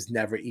Bowie has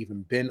never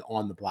even been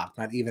on the block,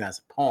 not even as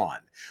a pawn,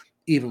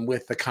 even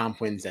with the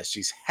comp wins that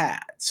she's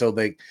had. So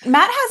like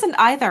Matt hasn't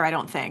either, I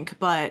don't think,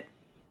 but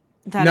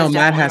no,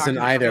 Matt hasn't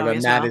either,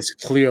 but Matt is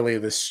clearly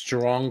the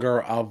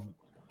stronger of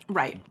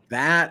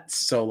that.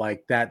 So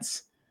like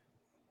that's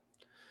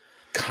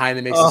kind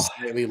of makes it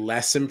slightly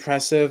less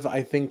impressive,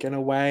 I think, in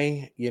a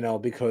way,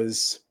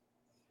 because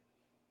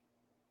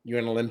you're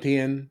an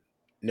Olympian.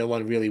 No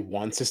one really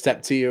wants to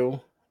step to you.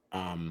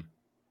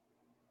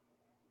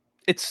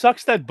 it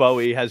sucks that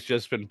Bowie has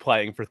just been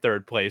playing for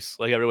third place,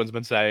 like everyone's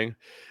been saying,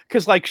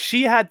 because like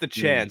she had the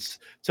chance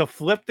to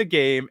flip the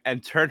game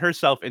and turn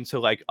herself into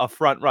like a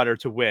front runner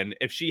to win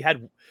if she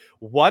had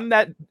won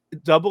that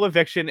double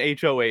eviction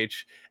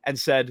HOH and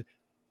said,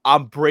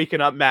 "I'm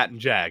breaking up Matt and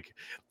Jag,"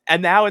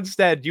 and now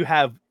instead you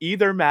have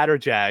either Matt or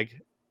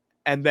Jag,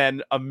 and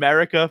then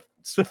America,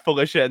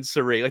 Felicia, and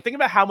Cirie. Like, think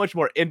about how much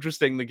more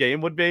interesting the game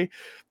would be,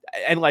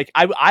 and like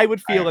I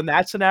would feel in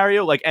that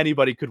scenario like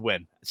anybody could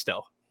win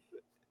still.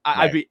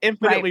 I'd be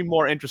infinitely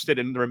more interested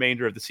in the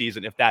remainder of the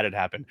season if that had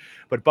happened.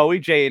 But Bowie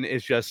Jane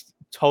is just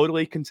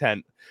totally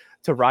content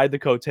to ride the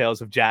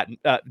coattails of Jat.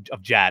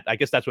 I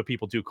guess that's what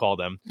people do call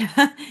them.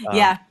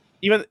 Yeah.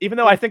 Even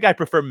though I think I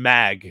prefer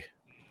Mag,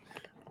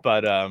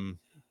 but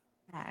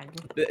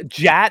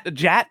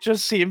Jat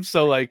just seems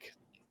so like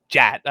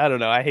Jat. I don't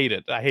know. I hate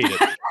it.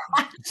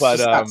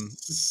 But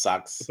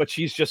sucks. But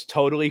she's just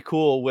totally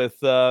cool with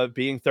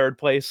being third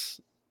place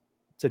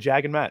to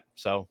Jag and Matt.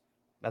 So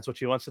that's what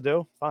she wants to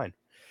do. Fine.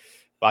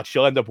 Watch,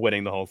 she'll end up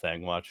winning the whole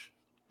thing. Watch.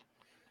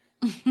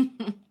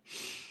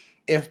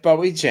 If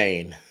Bowie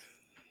Jane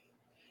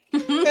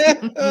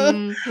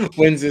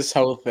wins this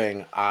whole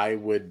thing, I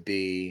would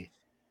be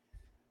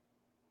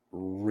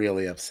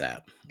really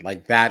upset.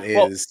 Like, that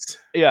is...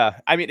 Yeah.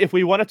 I mean, if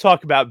we want to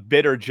talk about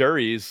bitter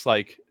juries,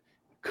 like,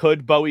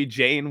 could Bowie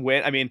Jane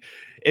win? I mean,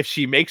 if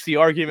she makes the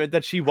argument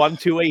that she won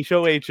 2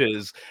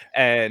 HOHs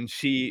and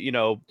she, you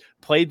know,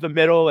 played the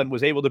middle and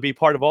was able to be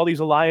part of all these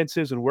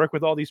alliances and work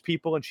with all these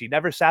people, and she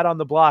never sat on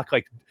the block,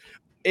 like,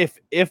 if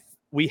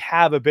we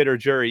have a bitter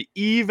jury,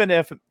 even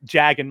if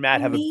Jag and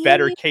Matt have a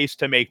better case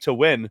to make to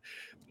win,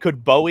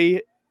 could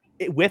Bowie,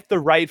 with the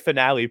right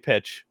finale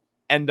pitch,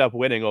 end up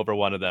winning over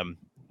one of them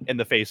in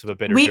the face of a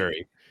bitter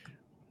jury?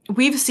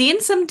 We've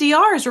seen some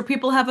DRs where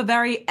people have a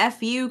very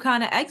FU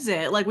kind of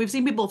exit. Like, we've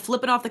seen people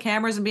flipping off the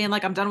cameras and being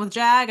like, I'm done with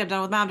Jag, I'm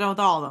done with Matt, I'm done with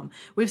all of them.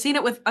 We've seen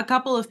it with a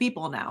couple of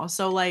people now.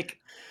 So, like,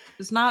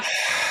 it's not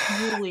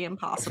totally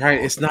impossible.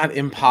 Right, it's not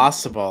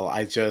impossible.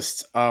 I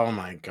just, oh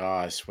my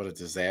gosh, what a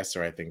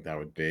disaster I think that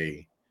would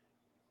be.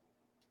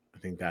 I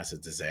think that's a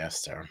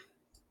disaster.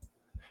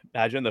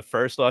 Imagine the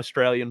first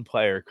Australian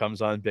player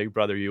comes on Big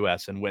Brother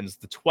US and wins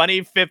the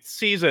 25th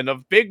season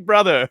of Big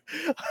Brother.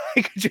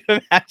 Could you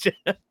imagine?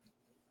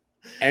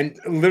 And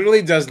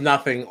literally does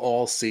nothing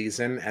all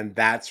season, and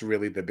that's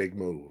really the big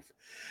move.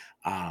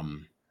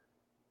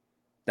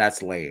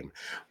 That's lame.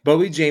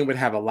 Bowie Jane would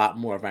have a lot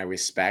more of my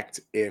respect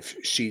if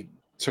she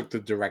took the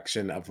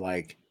direction of,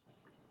 like,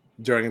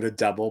 during the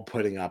double,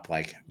 putting up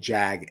like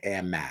Jag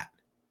and Matt.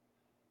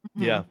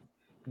 Yeah.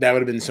 That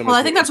would have been so much. Well,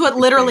 I think that's what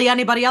literally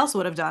anybody else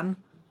would have done.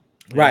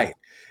 Right. Yeah.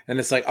 And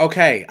it's like,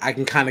 okay, I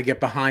can kind of get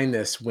behind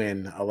this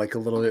win like a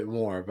little bit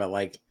more, but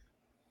like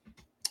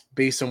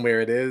based on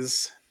where it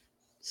is,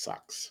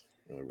 sucks.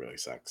 It really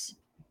sucks.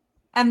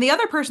 And the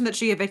other person that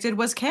she evicted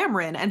was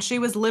Cameron, and she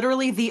was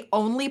literally the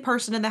only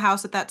person in the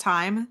house at that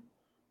time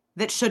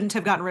that shouldn't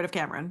have gotten rid of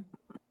Cameron.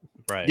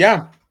 Right.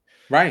 Yeah.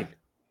 Right.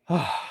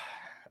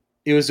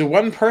 It was the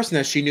one person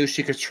that she knew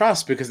she could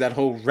trust because that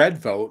whole red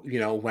vote, you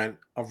know, went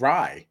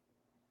awry.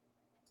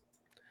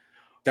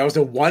 That was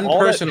the one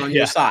person on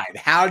your side.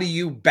 How do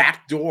you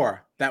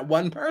backdoor that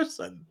one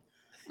person?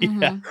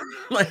 Yeah.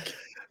 Like,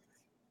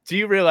 do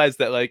you realize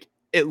that, like,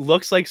 it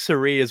looks like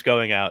Cirie is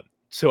going out?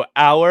 So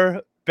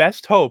our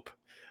best hope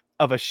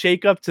of a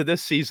shakeup to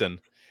this season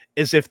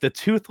is if the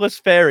toothless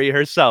fairy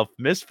herself,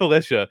 Miss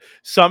Felicia,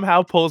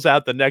 somehow pulls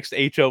out the next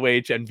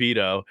HOH and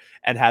veto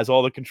and has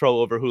all the control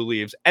over who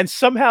leaves, and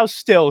somehow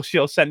still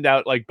she'll send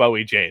out like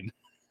Bowie Jane.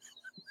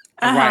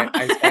 Right.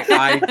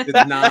 I did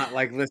not,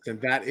 like, listen,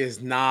 that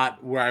is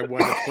not where I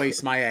want to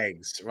place my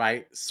eggs,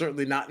 right?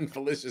 Certainly not in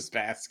Felicia's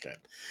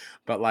basket.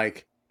 But,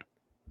 like,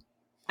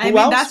 I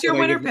mean, that's your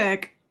winner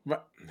pick.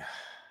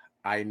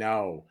 I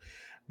know.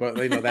 But,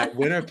 you know, that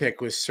winner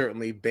pick was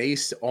certainly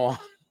based on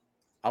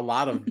a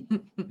lot of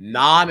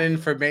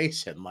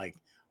non-information. Like,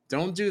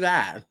 don't do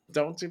that.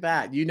 Don't do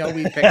that. You know,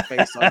 we pick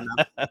based on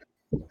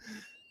nothing.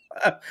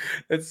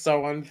 It's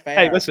so unfair.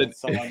 Hey, listen.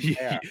 It's so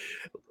unfair.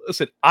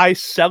 Listen, I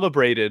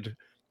celebrated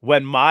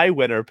when my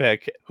winner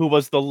pick, who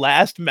was the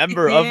last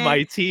member of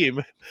my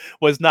team,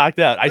 was knocked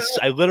out.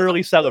 I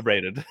literally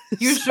celebrated.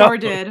 You sure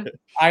did.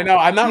 I know.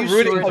 I'm not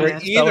rooting for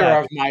either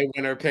of my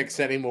winner picks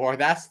anymore.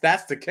 That's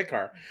the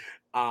kicker.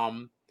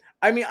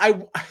 I mean,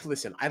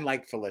 listen, I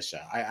like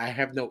Felicia. I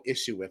have no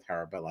issue with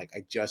her, but like,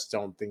 I just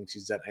don't think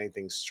she's done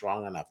anything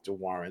strong enough to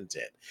warrant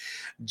it.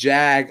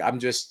 Jag, I'm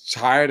just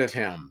tired of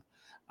him.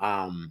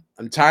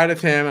 I'm tired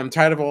of him. I'm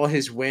tired of all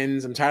his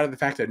wins. I'm tired of the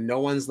fact that no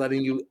one's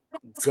letting you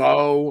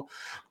go.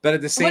 But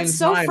at the same time, what's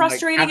so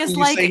frustrating like, is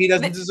like he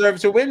doesn't deserve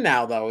to win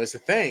now, though, is the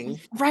thing.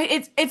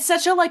 Right. It's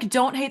such a like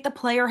don't hate the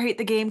player, hate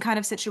the game kind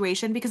of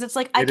situation, because it's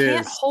like I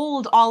can't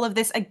hold all of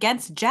this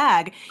against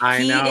Jag.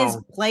 He is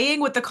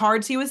playing with the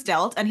cards he was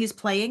dealt, and he's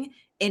playing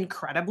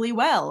incredibly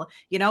well.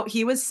 You know,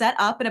 he was set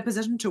up in a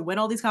position to win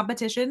all these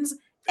competitions,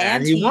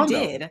 and he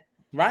did.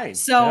 Right.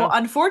 So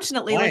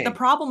unfortunately, like the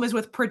problem is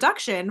with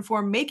production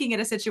for making it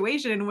a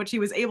situation in which he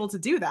was able to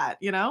do that,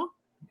 you know?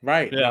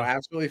 Right. No, Yeah.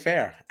 absolutely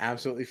fair.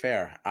 Absolutely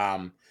fair.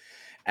 And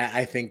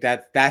I think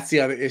that that's the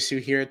other issue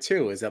here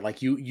too, is that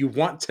like you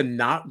want to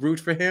not root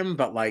for him,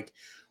 but like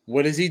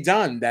what has he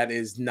done that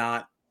is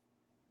not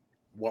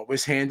what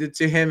was handed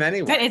to him That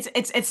anyway?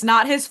 it's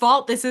not his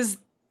fault. This is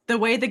the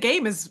way the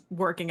game is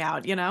working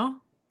out, you know?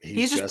 He's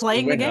He's just just been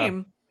playing the winning.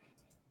 game.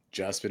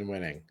 Just been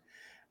winning.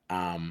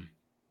 Um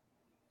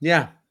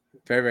yeah,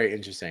 very, very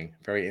interesting.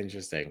 Very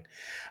interesting.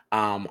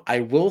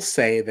 I will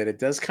say that it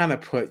does kind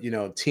of put, Team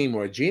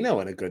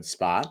Orgino in a good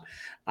spot,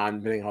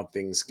 depending on how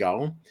things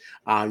go.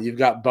 You've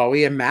got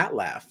Bowie and Matt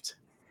left.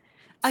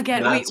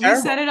 Again, Not we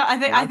said terrible. it. I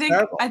think I Not think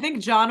terrible. I think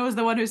John was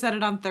the one who said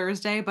it on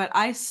Thursday, but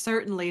I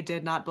certainly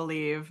did not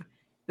believe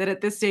that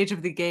at this stage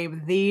of the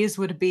game these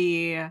would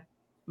be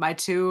my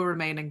two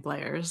remaining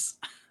players.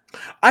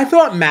 I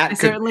thought I Matt could.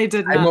 certainly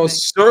did I not think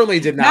most certainly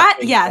did not Matt.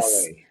 think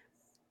Yes, Bowie.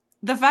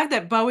 the fact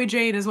that Bowie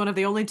Jane is one of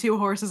the only two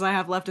horses I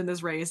have left in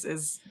this race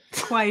is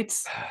quite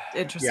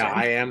Yeah, interesting.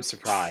 I am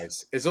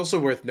surprised. It's also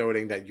worth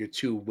noting that your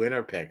two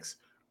winner picks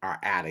are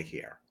out of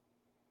here.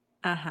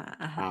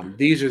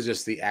 These are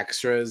just the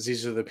extras.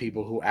 These are the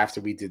people who,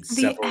 after we did The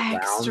several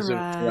rounds of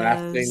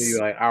drafting, extras. you're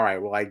like, all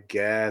right, well, I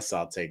guess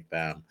I'll take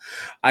them.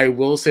 I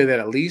will say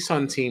that at least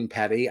on Team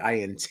Petty, I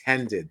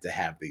intended to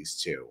have these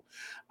two.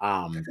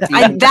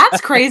 That's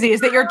crazy.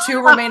 Is that your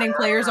two remaining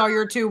players are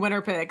your two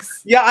winner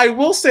picks? Yeah, I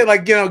will say,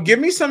 like, give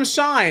me some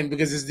shine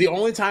because it's the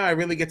only time I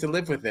really get to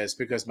live with this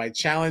because my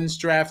challenge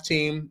draft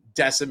team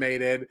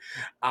decimated.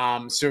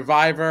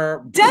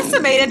 Survivor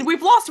Decimated.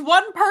 We've lost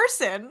one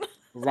person.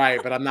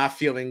 right, but I'm not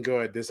feeling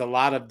good. There's a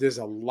lot of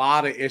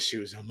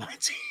issues on my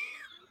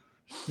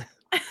team.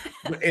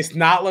 It's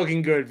not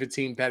looking good for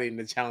Team Petty in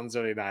the Challenge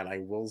 39. I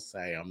will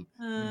say I'm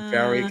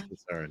very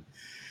concerned.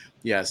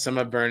 Yeah, some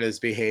of Berna's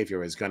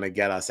behavior is going to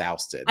get us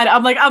ousted.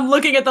 I'm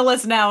looking at the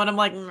list now, and I'm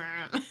like,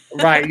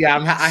 right? Yeah,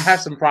 I have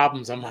some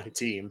problems on my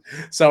team,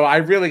 so I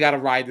really got to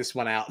ride this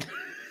one out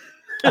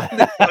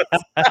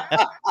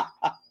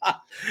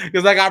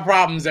because I got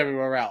problems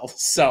everywhere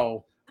else.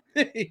 So,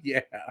 yeah,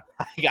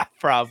 I got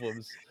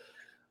problems.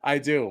 I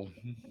do.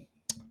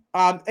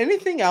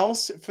 Anything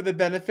else for the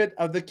benefit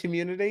of the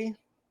community?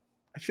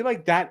 I feel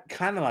like that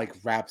kind of like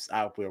wraps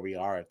up where we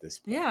are at this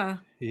point. yeah.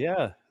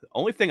 Yeah. The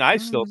only thing I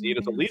still need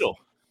is a Lidl.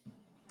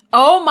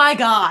 Oh my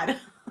god.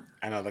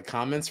 I know the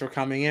comments were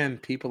coming in.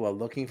 People are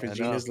looking for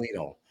Gina's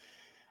Lidl.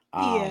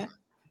 Yeah.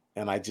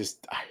 And I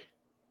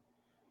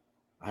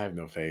have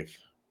no faith.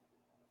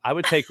 I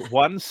would take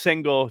one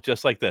single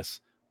just like this.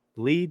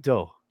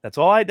 Lidl. That's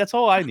all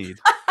I need.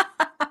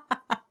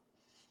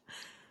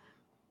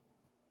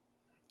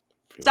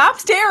 Stop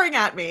staring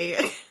at me.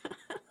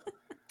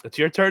 It's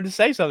your turn to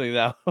say something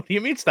now. What do you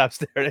mean stop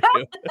staring at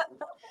you?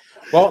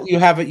 Well, you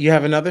have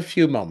another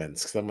few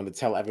moments because I'm going to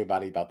tell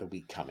everybody about the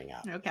week coming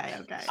up. Okay.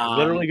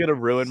 Literally going to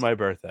ruin my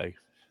birthday.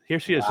 Here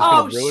she is.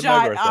 Oh, Just ruin my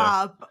shut birthday.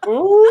 up.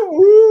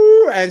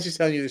 Ooh, and she's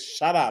telling you to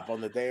shut up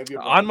on the day of your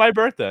birthday. On my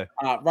birthday.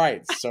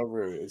 Right. So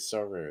rude. It's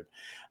so rude.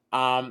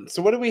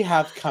 So what do we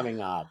have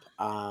coming up?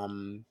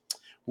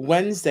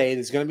 Wednesday,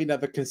 there's going to be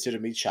another Consider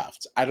Me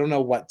Chuffed. I don't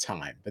know what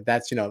time, but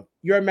that's,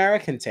 your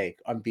American take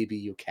on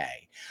BBUK.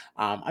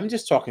 I'm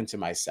just talking to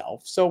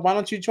myself. So why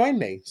don't you join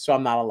me so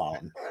I'm not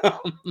alone?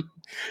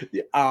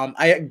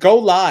 I go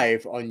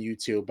live on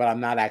YouTube, but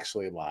I'm not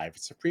actually live.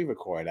 It's a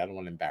pre-record. I don't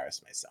want to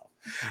embarrass myself.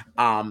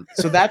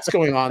 So that's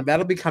going on.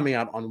 That'll be coming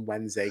out on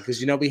Wednesday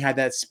because, we had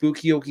that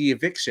spooky okie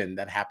eviction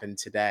that happened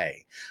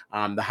today.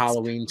 The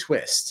Halloween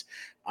twist.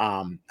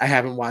 I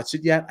haven't watched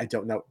it yet. I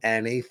don't know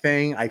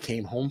anything. I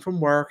came home from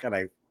work and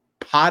I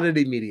potted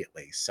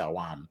immediately. So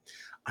I'm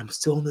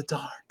still in the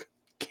dark.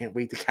 Can't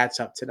wait to catch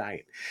up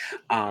tonight.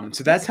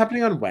 So that's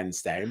happening on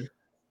Wednesday.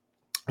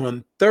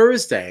 On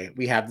Thursday,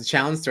 we have the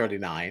Challenge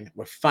 39.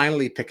 We're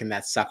finally picking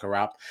that sucker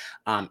up.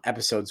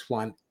 Episodes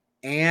 1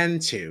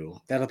 and 2.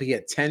 That'll be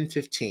at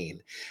 10:15.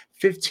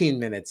 15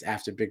 minutes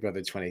after Big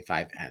Brother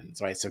 25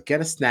 ends, right? So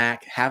get a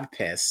snack, have a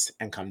piss,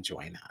 and come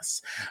join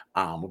us.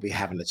 We'll be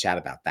having a chat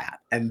about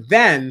that. And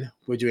then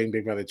we're doing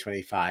Big Brother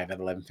 25 at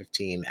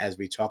 11:15 as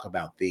we talk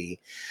about the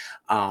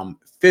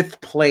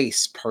 5th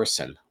place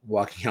person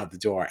walking out the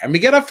door. And we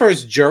get our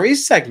first jury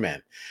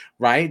segment,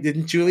 right?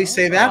 Didn't Julie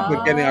say that?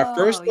 We're getting our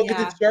first look at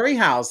the jury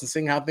house and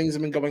seeing how things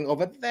have been going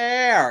over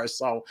there.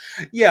 So,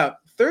 yeah,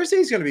 Thursday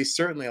is going to be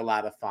certainly a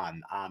lot of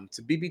fun.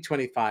 To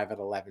BB25 at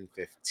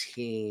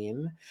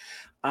 11:15.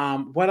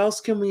 What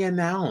else can we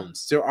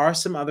announce? There are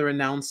some other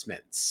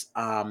announcements.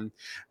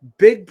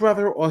 Big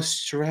Brother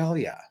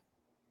Australia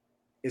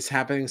is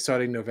happening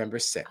starting November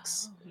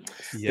 6th.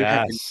 There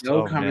have been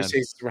no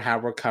conversations for how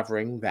we're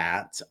covering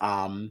that.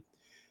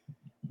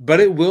 But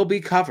it will be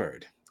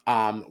covered.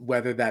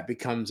 Whether that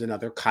becomes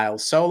another Kyle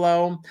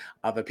solo,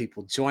 other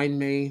people join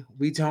me,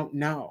 we don't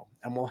know.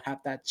 And we'll have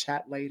that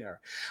chat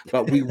later.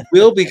 But we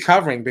will be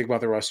covering Big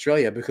Brother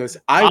Australia because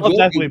I'll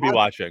definitely be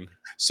watching.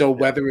 So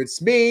whether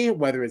it's me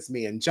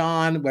and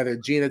John, whether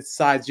Gina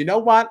decides, you know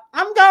what,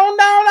 I'm going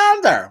down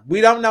under.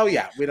 We don't know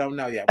yet. We'll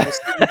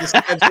see what the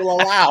schedule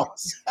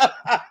allows.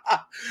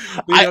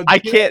 I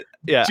can't.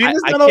 Yeah,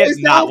 Gina's I not can't always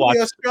not down for watch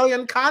the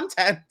Australian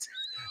content.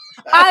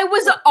 I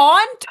was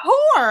on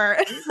tour.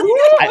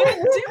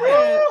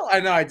 I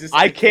know.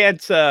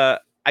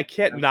 I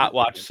can't not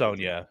watch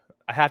Sonya.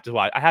 I have to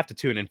watch. I have to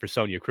tune in for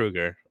Sonya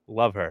Kruger.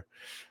 Love her.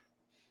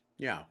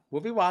 Yeah,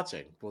 we'll be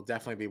watching. We'll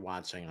definitely be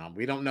watching.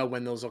 We don't know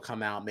when those will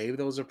come out. Maybe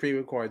those are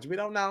pre-records. We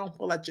don't know.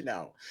 We'll let you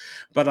know.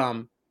 But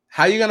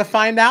how are you gonna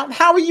find out?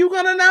 How are you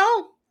gonna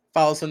know?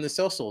 Follow us on the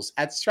socials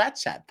at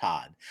Strat Chat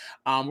Pod.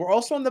 We're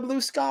also on the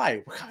Blue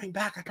Sky. We're coming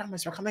back. I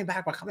promise. We're coming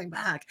back. We're coming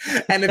back.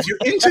 And if you're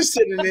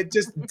interested in it,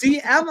 just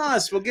DM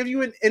us. We'll give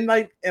you an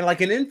invite and like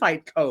an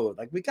invite code.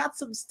 Like we got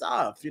some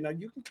stuff. You know,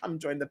 you can come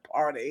join the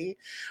party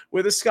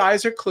where the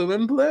skies are clue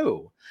and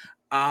blue.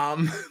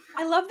 I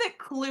love that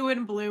Clue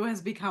and Blue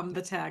has become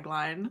the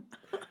tagline.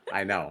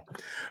 I know.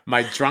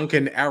 My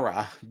drunken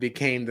era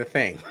became the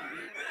thing.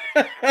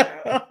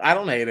 I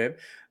don't hate it.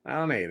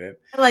 I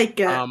like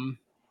it.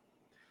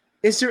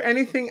 Is there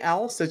anything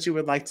else that you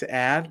would like to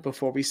add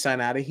before we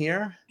sign out of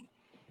here?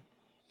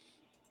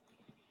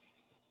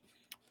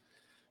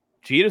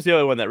 Gina's the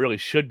only one that really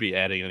should be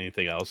adding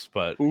anything else,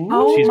 but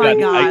oh she's my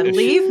got, god,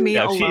 leave me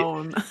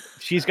alone.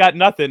 She's got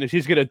nothing. If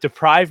she's gonna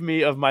deprive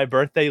me of my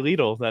birthday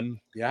Lidl, then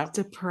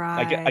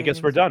deprive. I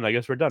guess we're done.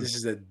 This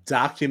is a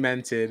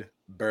documented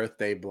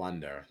birthday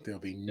blunder. There'll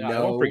be I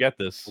won't forget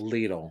this.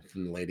 Lidl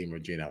from Lady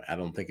Regina. I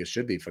don't think it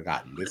should be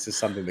forgotten. This is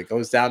something that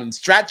goes down in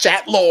Strat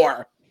Chat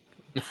lore.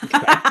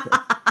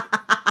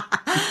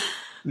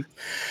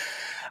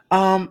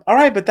 All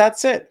right, but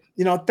that's it.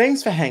 You know,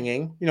 thanks for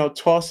hanging. You know,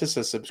 toss us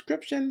a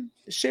subscription,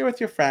 share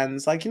with your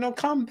friends. Like, you know,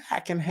 come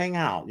back and hang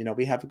out. You know,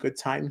 we have a good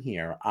time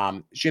here.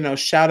 You know,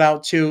 shout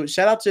out to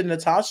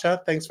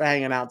Natasha. Thanks for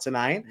hanging out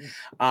tonight.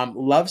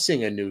 Love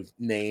seeing a new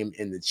name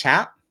in the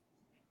chat.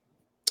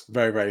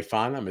 Very, very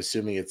fun. I'm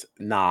assuming it's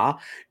Na,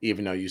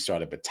 even though you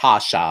started with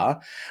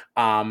Tasha.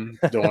 Don't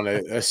want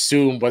to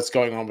assume what's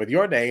going on with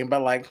your name,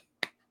 but like,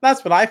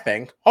 that's what I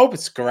think. Hope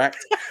it's correct.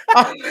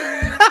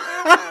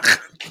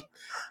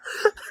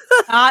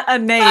 Not a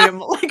name.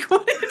 Like,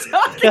 what are you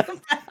talking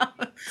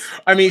about?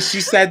 I mean,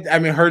 she said,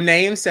 her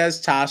name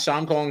says Tasha.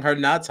 I'm calling her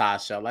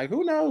Natasha. Like,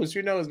 who knows?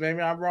 Who knows?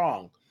 Maybe I'm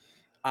wrong.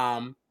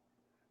 Come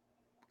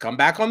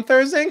back on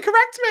Thursday and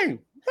correct me.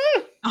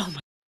 Oh my